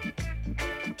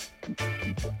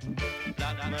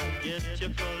 Black man, get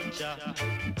your culture,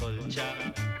 culture.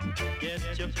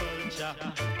 Get your culture.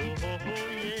 Oh, oh, oh,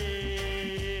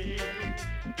 yeah.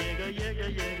 Yeah, yeah, yeah,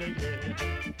 yeah, yeah.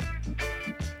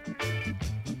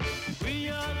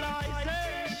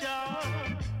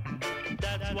 Realization,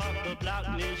 that's what the black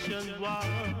nation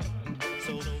wants.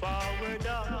 So forward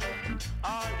up,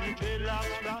 all the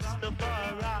dreadlocks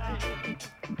Rastafari,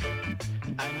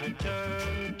 and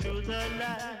return to the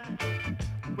land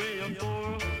where your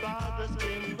forefathers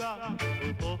came from.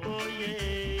 Oh, oh, yeah.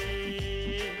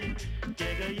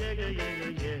 Yeah, yeah, yeah,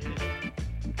 yeah, yeah.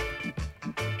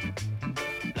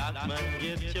 Black man,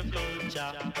 get your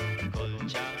culture,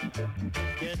 culture.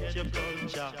 Get your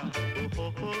culture. Oh,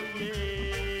 oh, oh, yeah.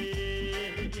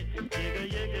 Yeah, yeah,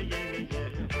 yeah, yeah, yeah.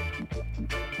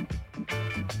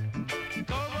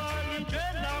 Come on, the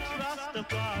dreadlocks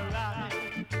Rastafari.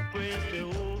 Praise the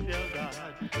old your God,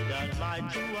 the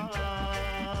Almighty One.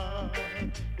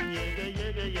 Yeah, yeah,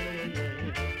 yeah, yeah, yeah.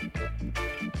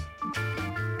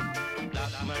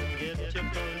 Black man, get your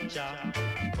culture,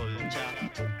 culture.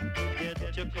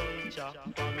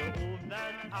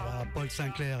 Voilà, Paul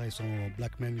Sinclair et son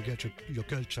Black Man Get Your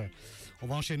Culture. On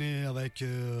va enchaîner avec,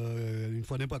 une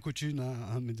fois n'est pas coutume,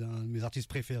 un de mes artistes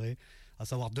préférés, à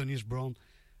savoir Dennis Brown.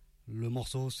 Le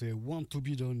morceau, c'est Want to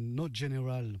be the No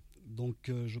General. Donc,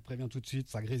 je préviens tout de suite,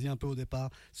 ça grésille un peu au départ.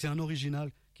 C'est un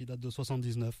original qui date de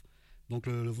 79. Donc,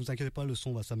 vous inquiétez pas, le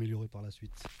son va s'améliorer par la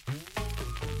suite.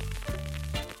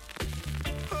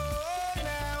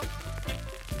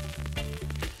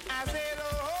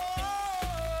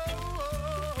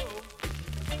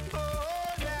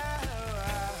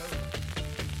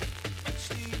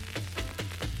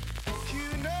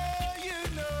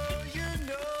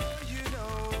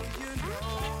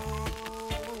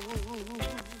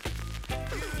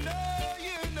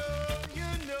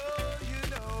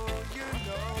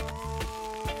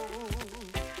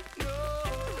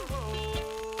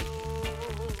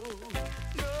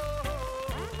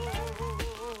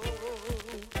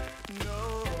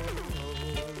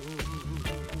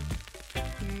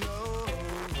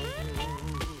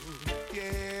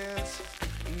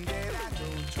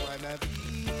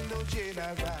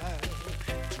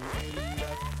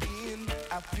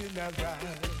 I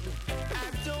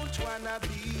don't wanna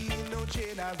be no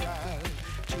general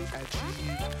to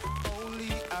achieve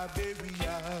only a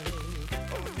burial.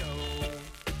 Oh no,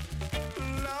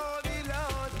 Lordy,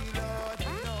 Lordy,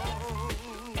 Lordy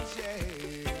knows,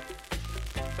 yeah.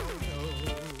 Oh no,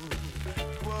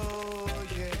 whoa,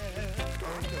 yeah.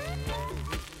 Oh no.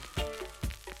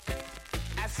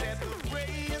 I said the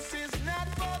race is not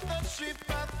for the swift,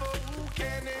 but for who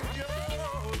can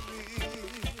endure it.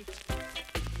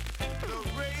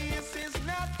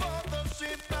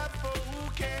 But for who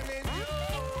can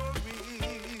endure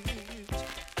it?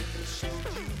 So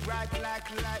you ride like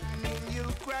lightning,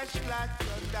 you'll crash like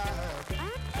thunder.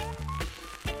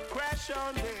 Crash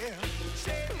on there.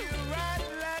 Say you ride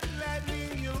like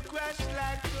lightning, you'll crash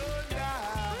like thunder.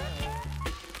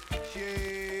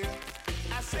 Yeah,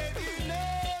 I said you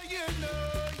know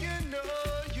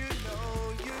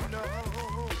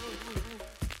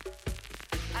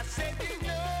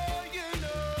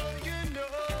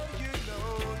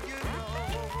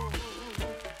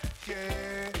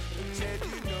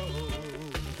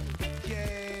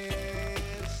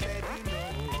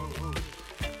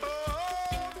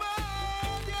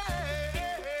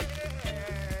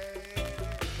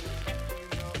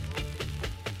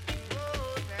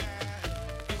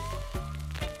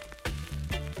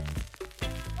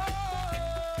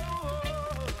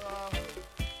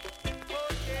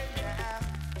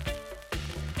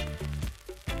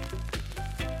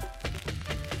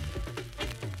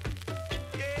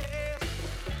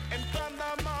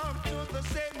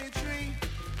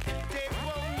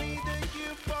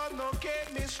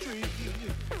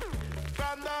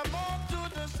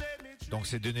Donc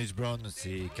c'est Dennis Brown,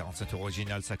 c'est 47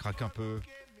 original, ça craque un peu.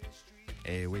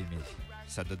 Et oui, mais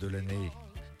ça date de l'année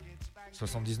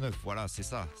 79, voilà, c'est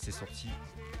ça, c'est sorti.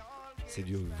 C'est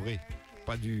du vrai,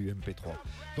 pas du MP3.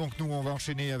 Donc nous, on va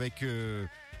enchaîner avec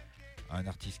un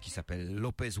artiste qui s'appelle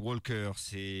Lopez Walker.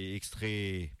 C'est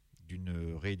extrait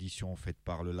d'une réédition faite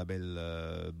par le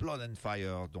label Blood and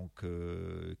Fire, donc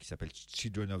qui s'appelle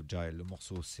Children of Jail. Le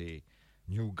morceau, c'est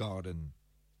New Garden.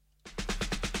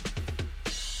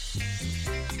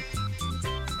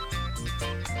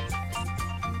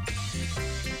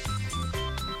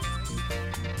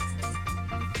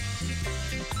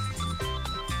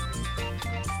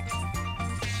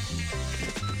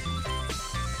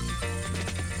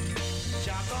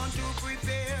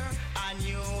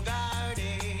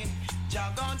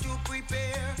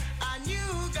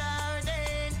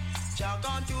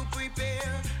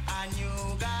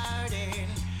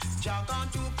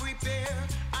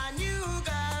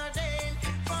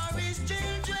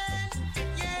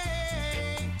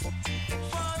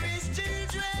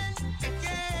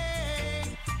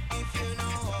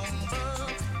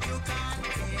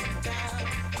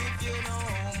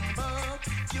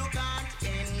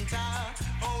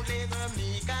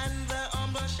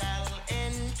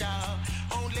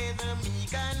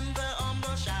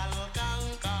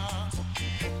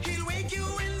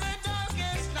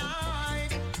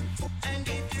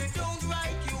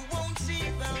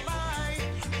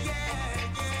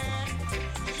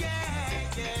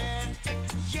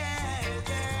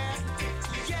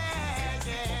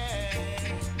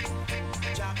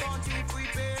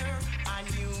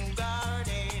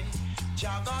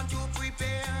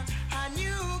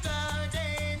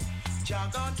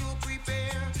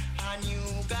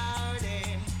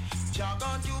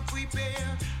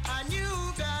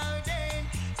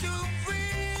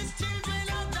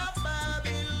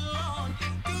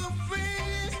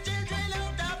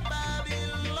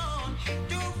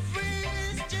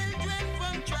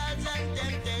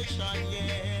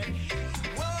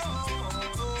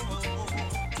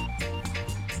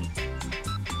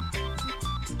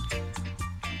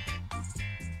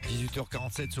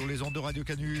 Sur les ondes de Radio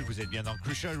Canu, vous êtes bien dans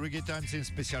Crucial Reggae Time, c'est une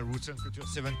spéciale Roots and Culture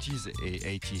 70s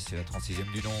et 80s, c'est la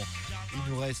 36e du nom.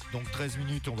 Il nous reste donc 13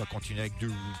 minutes, on va continuer avec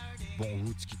deux bons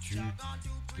roots qui tuent.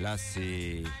 Là,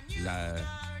 c'est la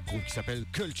groupe qui s'appelle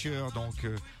Culture, donc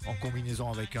en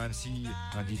combinaison avec un MC,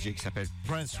 un DJ qui s'appelle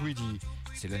Prince Reedy.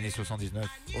 C'est l'année 79,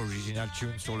 original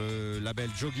tune sur le label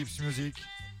Joe Gibbs Music.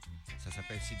 Ça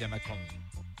s'appelle Sidney Macron.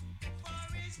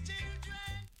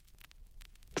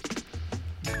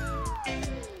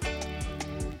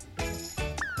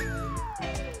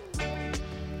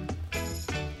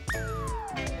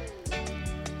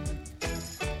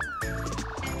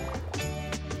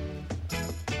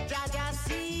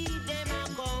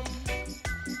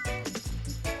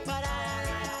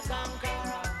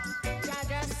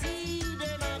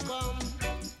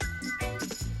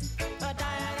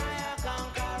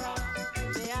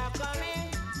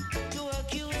 Coming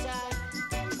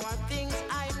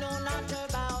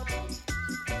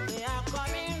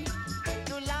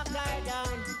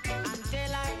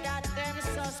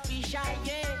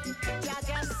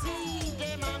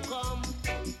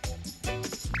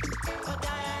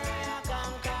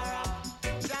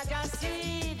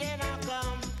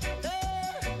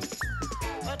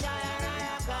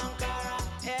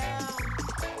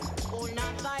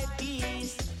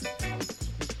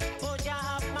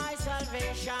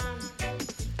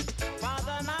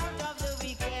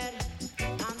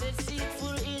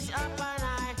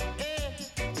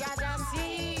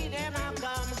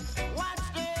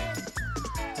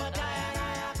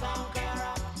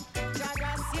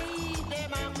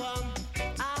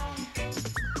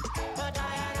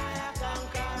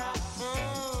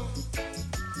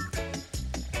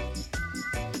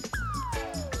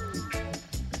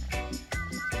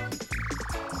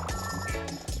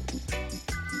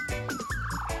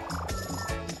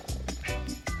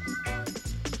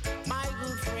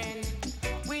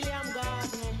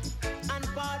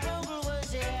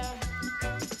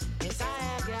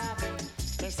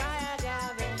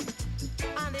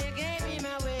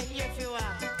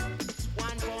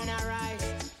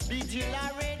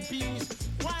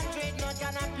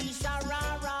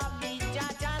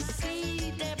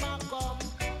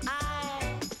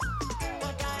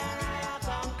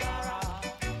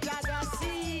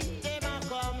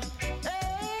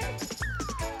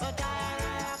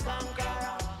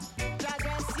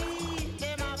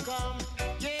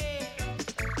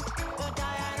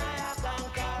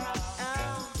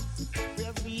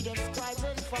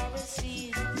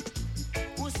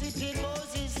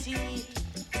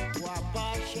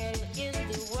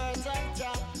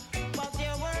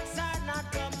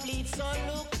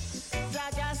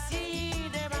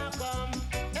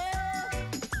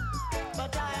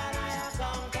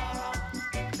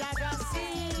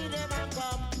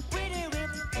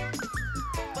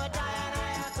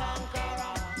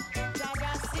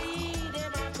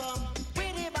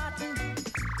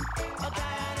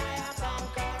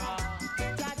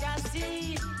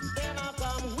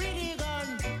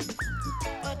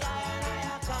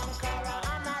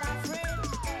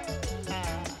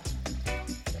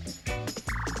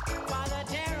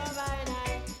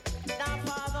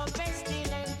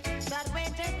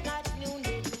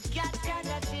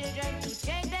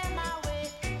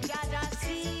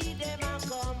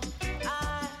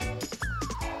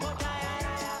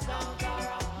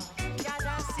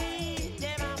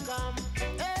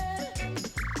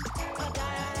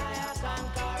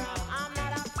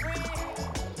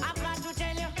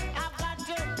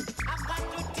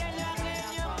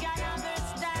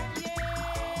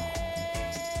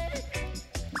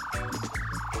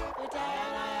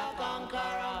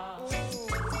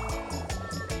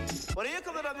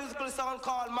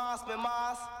mass, me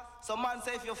mass. So man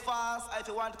say if you fast, if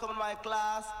you want to come in my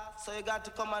class, so you got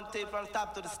to come and take from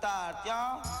top to the start,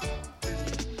 yeah?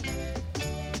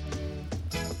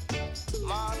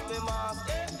 Mass me mass,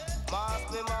 eh?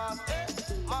 Mass me mass, eh?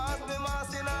 Mass me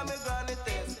mass in a me granny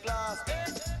test class, eh?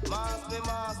 Mass me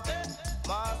mass, eh?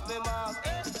 Mass me mass,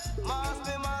 eh? Mass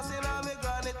me mass in a me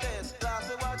granny test class.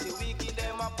 Me watch the wicked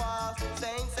them a pass.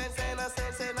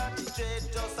 Saying, not the dread,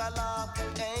 just a laugh.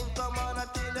 Ain't come on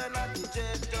until they're not the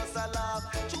dread, just a laugh.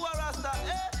 Chua Rasta,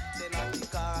 eh? They not the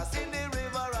cars in the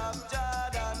river of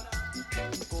Jordan.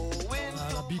 Going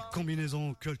Ah, la big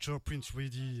combinaison Culture Prince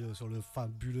Ready sur le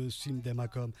fabuleux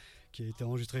Simdemacom qui a été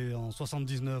enregistré en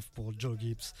 79 pour Joe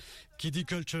Gibbs. Qui dit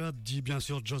Culture dit bien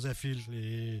sûr Joseph Hill.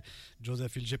 Et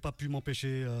Joseph Hill, j'ai pas pu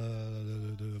m'empêcher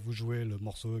de vous jouer le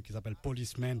morceau qui s'appelle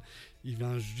Policeman. Il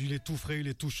est tout frais, il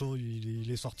est tout chaud, il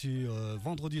est sorti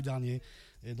vendredi dernier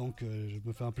et donc je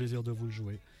me fais un plaisir de vous le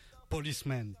jouer.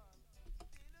 Policeman.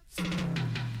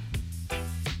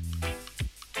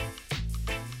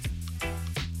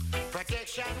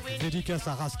 Dédicace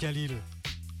à Ras Khalil.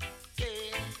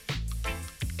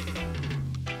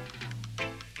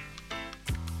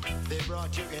 They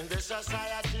brought you in the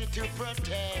society to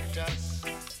protect us.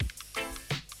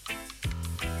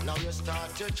 Now you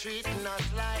start to treating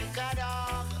us like a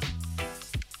dog.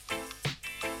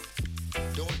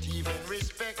 Don't even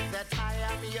respect that I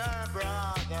am your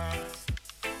brother.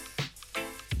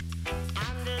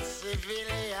 I'm the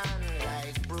civilian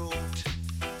like brute.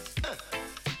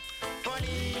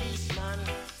 Policeman,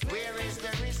 where is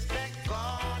the respect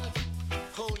gone?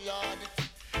 Oh Lord,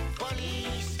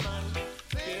 policeman,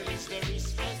 where is the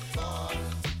respect gone?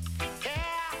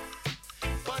 Yeah,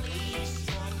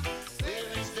 policeman,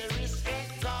 where is the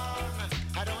respect gone?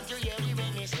 I don't you hear me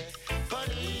when me say,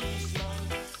 policeman,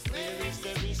 where is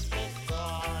the respect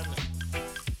gone?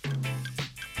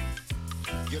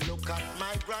 You look at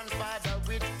my grandfather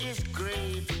with his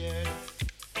gray beard.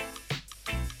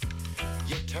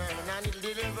 You turn and it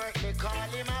didn't work, they call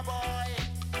him a boy.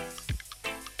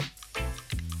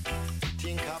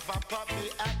 Think of a puppy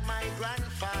at my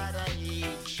grandfather's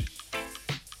age.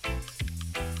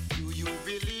 Do you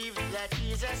believe that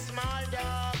he's a small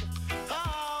dog?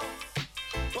 Oh,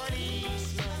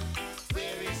 policeman,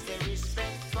 where is the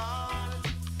respect gone?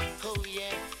 Oh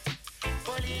yeah,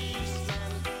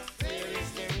 policeman, where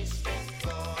is the respect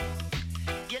gone?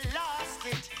 You lost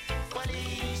it,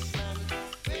 policeman,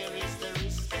 where is the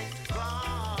respect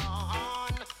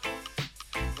gone?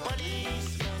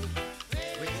 Policeman,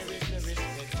 where is the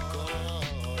respect gone?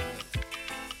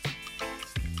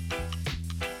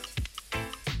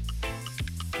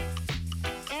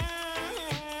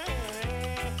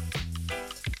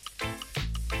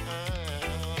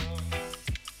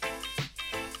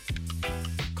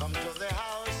 Come to the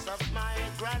house of my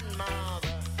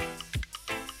grandmother,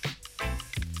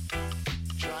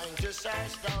 trying to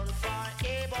search down for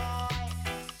a boy.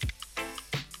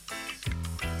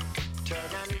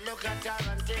 Turn and look at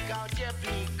her and take out your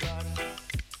big gun.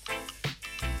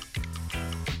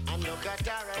 And look at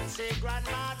her and say,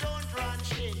 Grandma, don't run,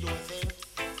 she ain't do a thing.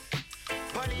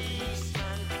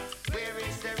 Policeman, where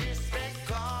is the respect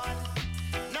gone?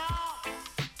 No!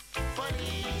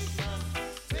 Policeman,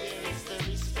 where is the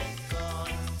respect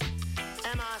gone?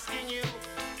 I'm asking you,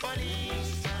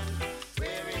 policeman,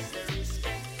 where is the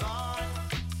respect gone?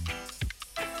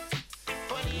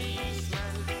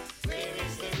 Policeman, where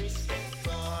is the respect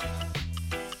gone?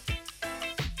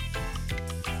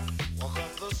 Walk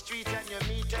up the street and you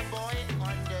meet a boy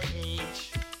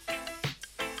underage.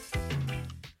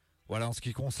 Voilà, en ce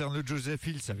qui concerne le Joseph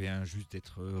Hill, ça vient juste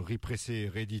d'être repressé,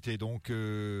 réédité donc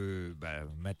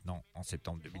maintenant en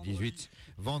septembre 2018,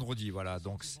 vendredi, voilà,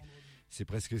 donc c'est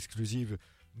presque exclusive.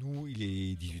 Nous, il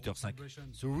est 18h05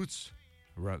 sur Roots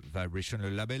Vibration, le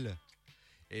label,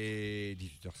 et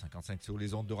 18h55 sur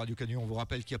les ondes de Radio Canu. On vous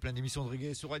rappelle qu'il y a plein d'émissions de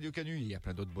reggae sur Radio Canu, il y a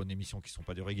plein d'autres bonnes émissions qui ne sont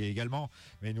pas de reggae également,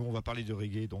 mais nous on va parler de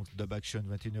reggae, donc Dub Action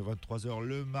 21h-23h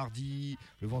le mardi,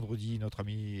 le vendredi notre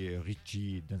ami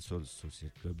Richie Dancehall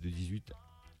Social Club de 18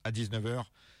 à 19h.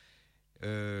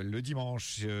 Le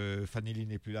dimanche, Fanny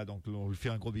n'est plus là, donc on lui fait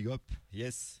un gros big up,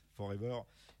 yes, forever.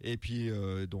 Et puis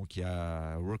donc il y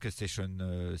a Rock Station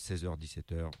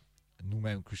 16h-17h.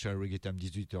 Nous-mêmes, Crucial Reggae Time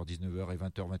 18h, 19h et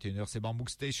 20h, 21h, c'est Bambouk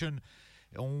Station.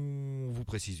 On vous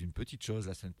précise une petite chose,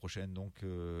 la semaine prochaine, donc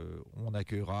on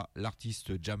accueillera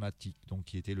l'artiste Jamatic, donc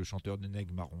qui était le chanteur de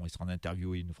Nègre Marron. Il sera en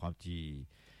interview et il nous fera un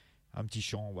petit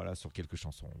chant, voilà, sur quelques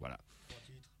chansons, voilà.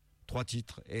 3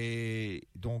 titres. Et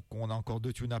donc on a encore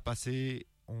 2 tunes à passer.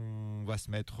 On va se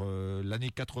mettre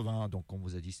l'année 80, donc on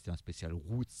vous a dit c'était un spécial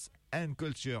Roots and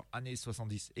Culture, années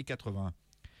 70 et 80.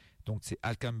 Donc c'est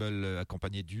Al Campbell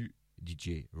accompagné du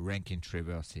DJ Rankin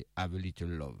Trevor, c'est Have a Little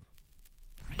Love.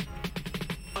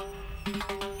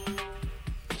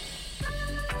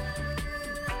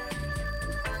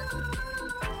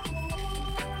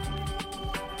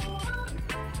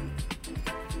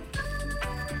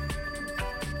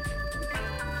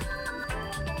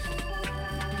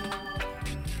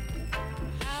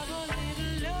 Have a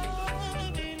little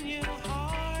love in your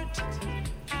heart,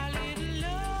 a little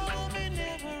love in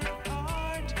every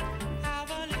part.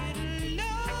 Have a little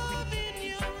love in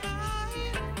your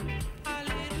mind, a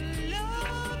little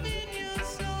love in your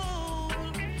soul.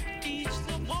 Teach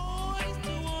the boys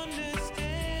to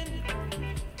understand,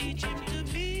 teach him to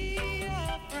be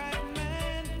a bright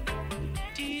man.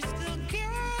 Teach the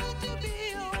girl to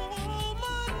be a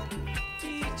woman,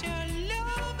 teach her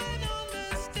love and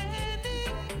understanding.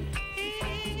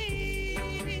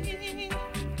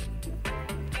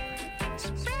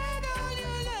 Spread all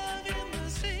your love in the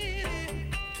city,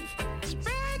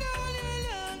 spread all your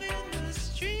love in the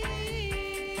streets.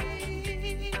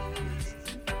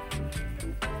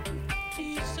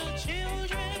 Teach the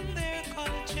children their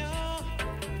culture,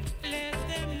 let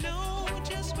them know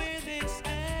just where they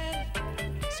stand.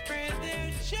 Spread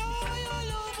their joy all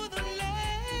over the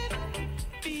land,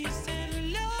 peace and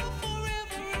love for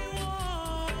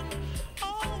everyone.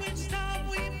 Oh, it's time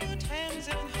we put hands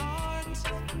and hearts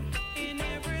in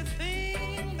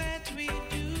everything that we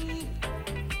do.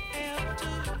 Help to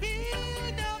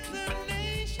build up the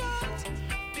nations,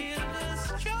 build a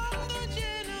stronger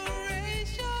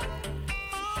generation.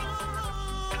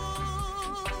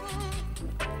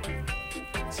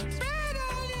 Spread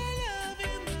all your love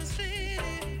in the city,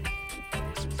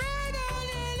 spread all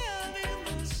your love in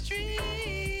the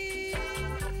street.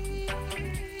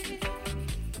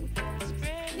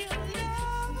 Spread your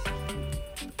love.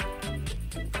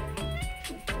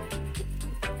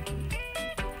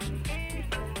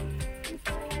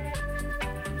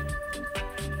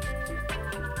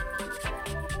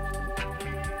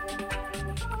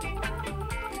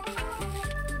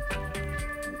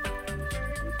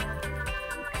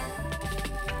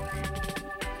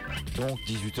 Donc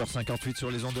 18h58 sur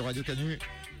les ondes de Radio Canu.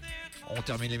 On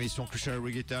termine l'émission Crucial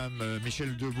Reggae Time.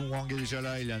 Michel de Bourang est déjà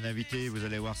là, il est un invité. Vous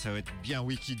allez voir, ça va être bien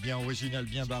wicked, bien original,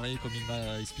 bien barré, comme il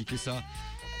m'a expliqué ça.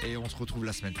 Et on se retrouve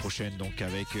la semaine prochaine, donc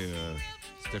avec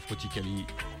Steph Roticali.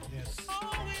 Yes.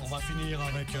 On va finir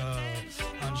avec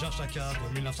un Jar Shaka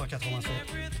de 1987.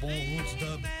 Bon roots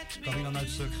dub, comme il en a le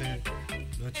secret.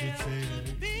 Le titre c'est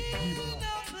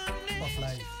Giver of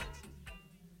Life.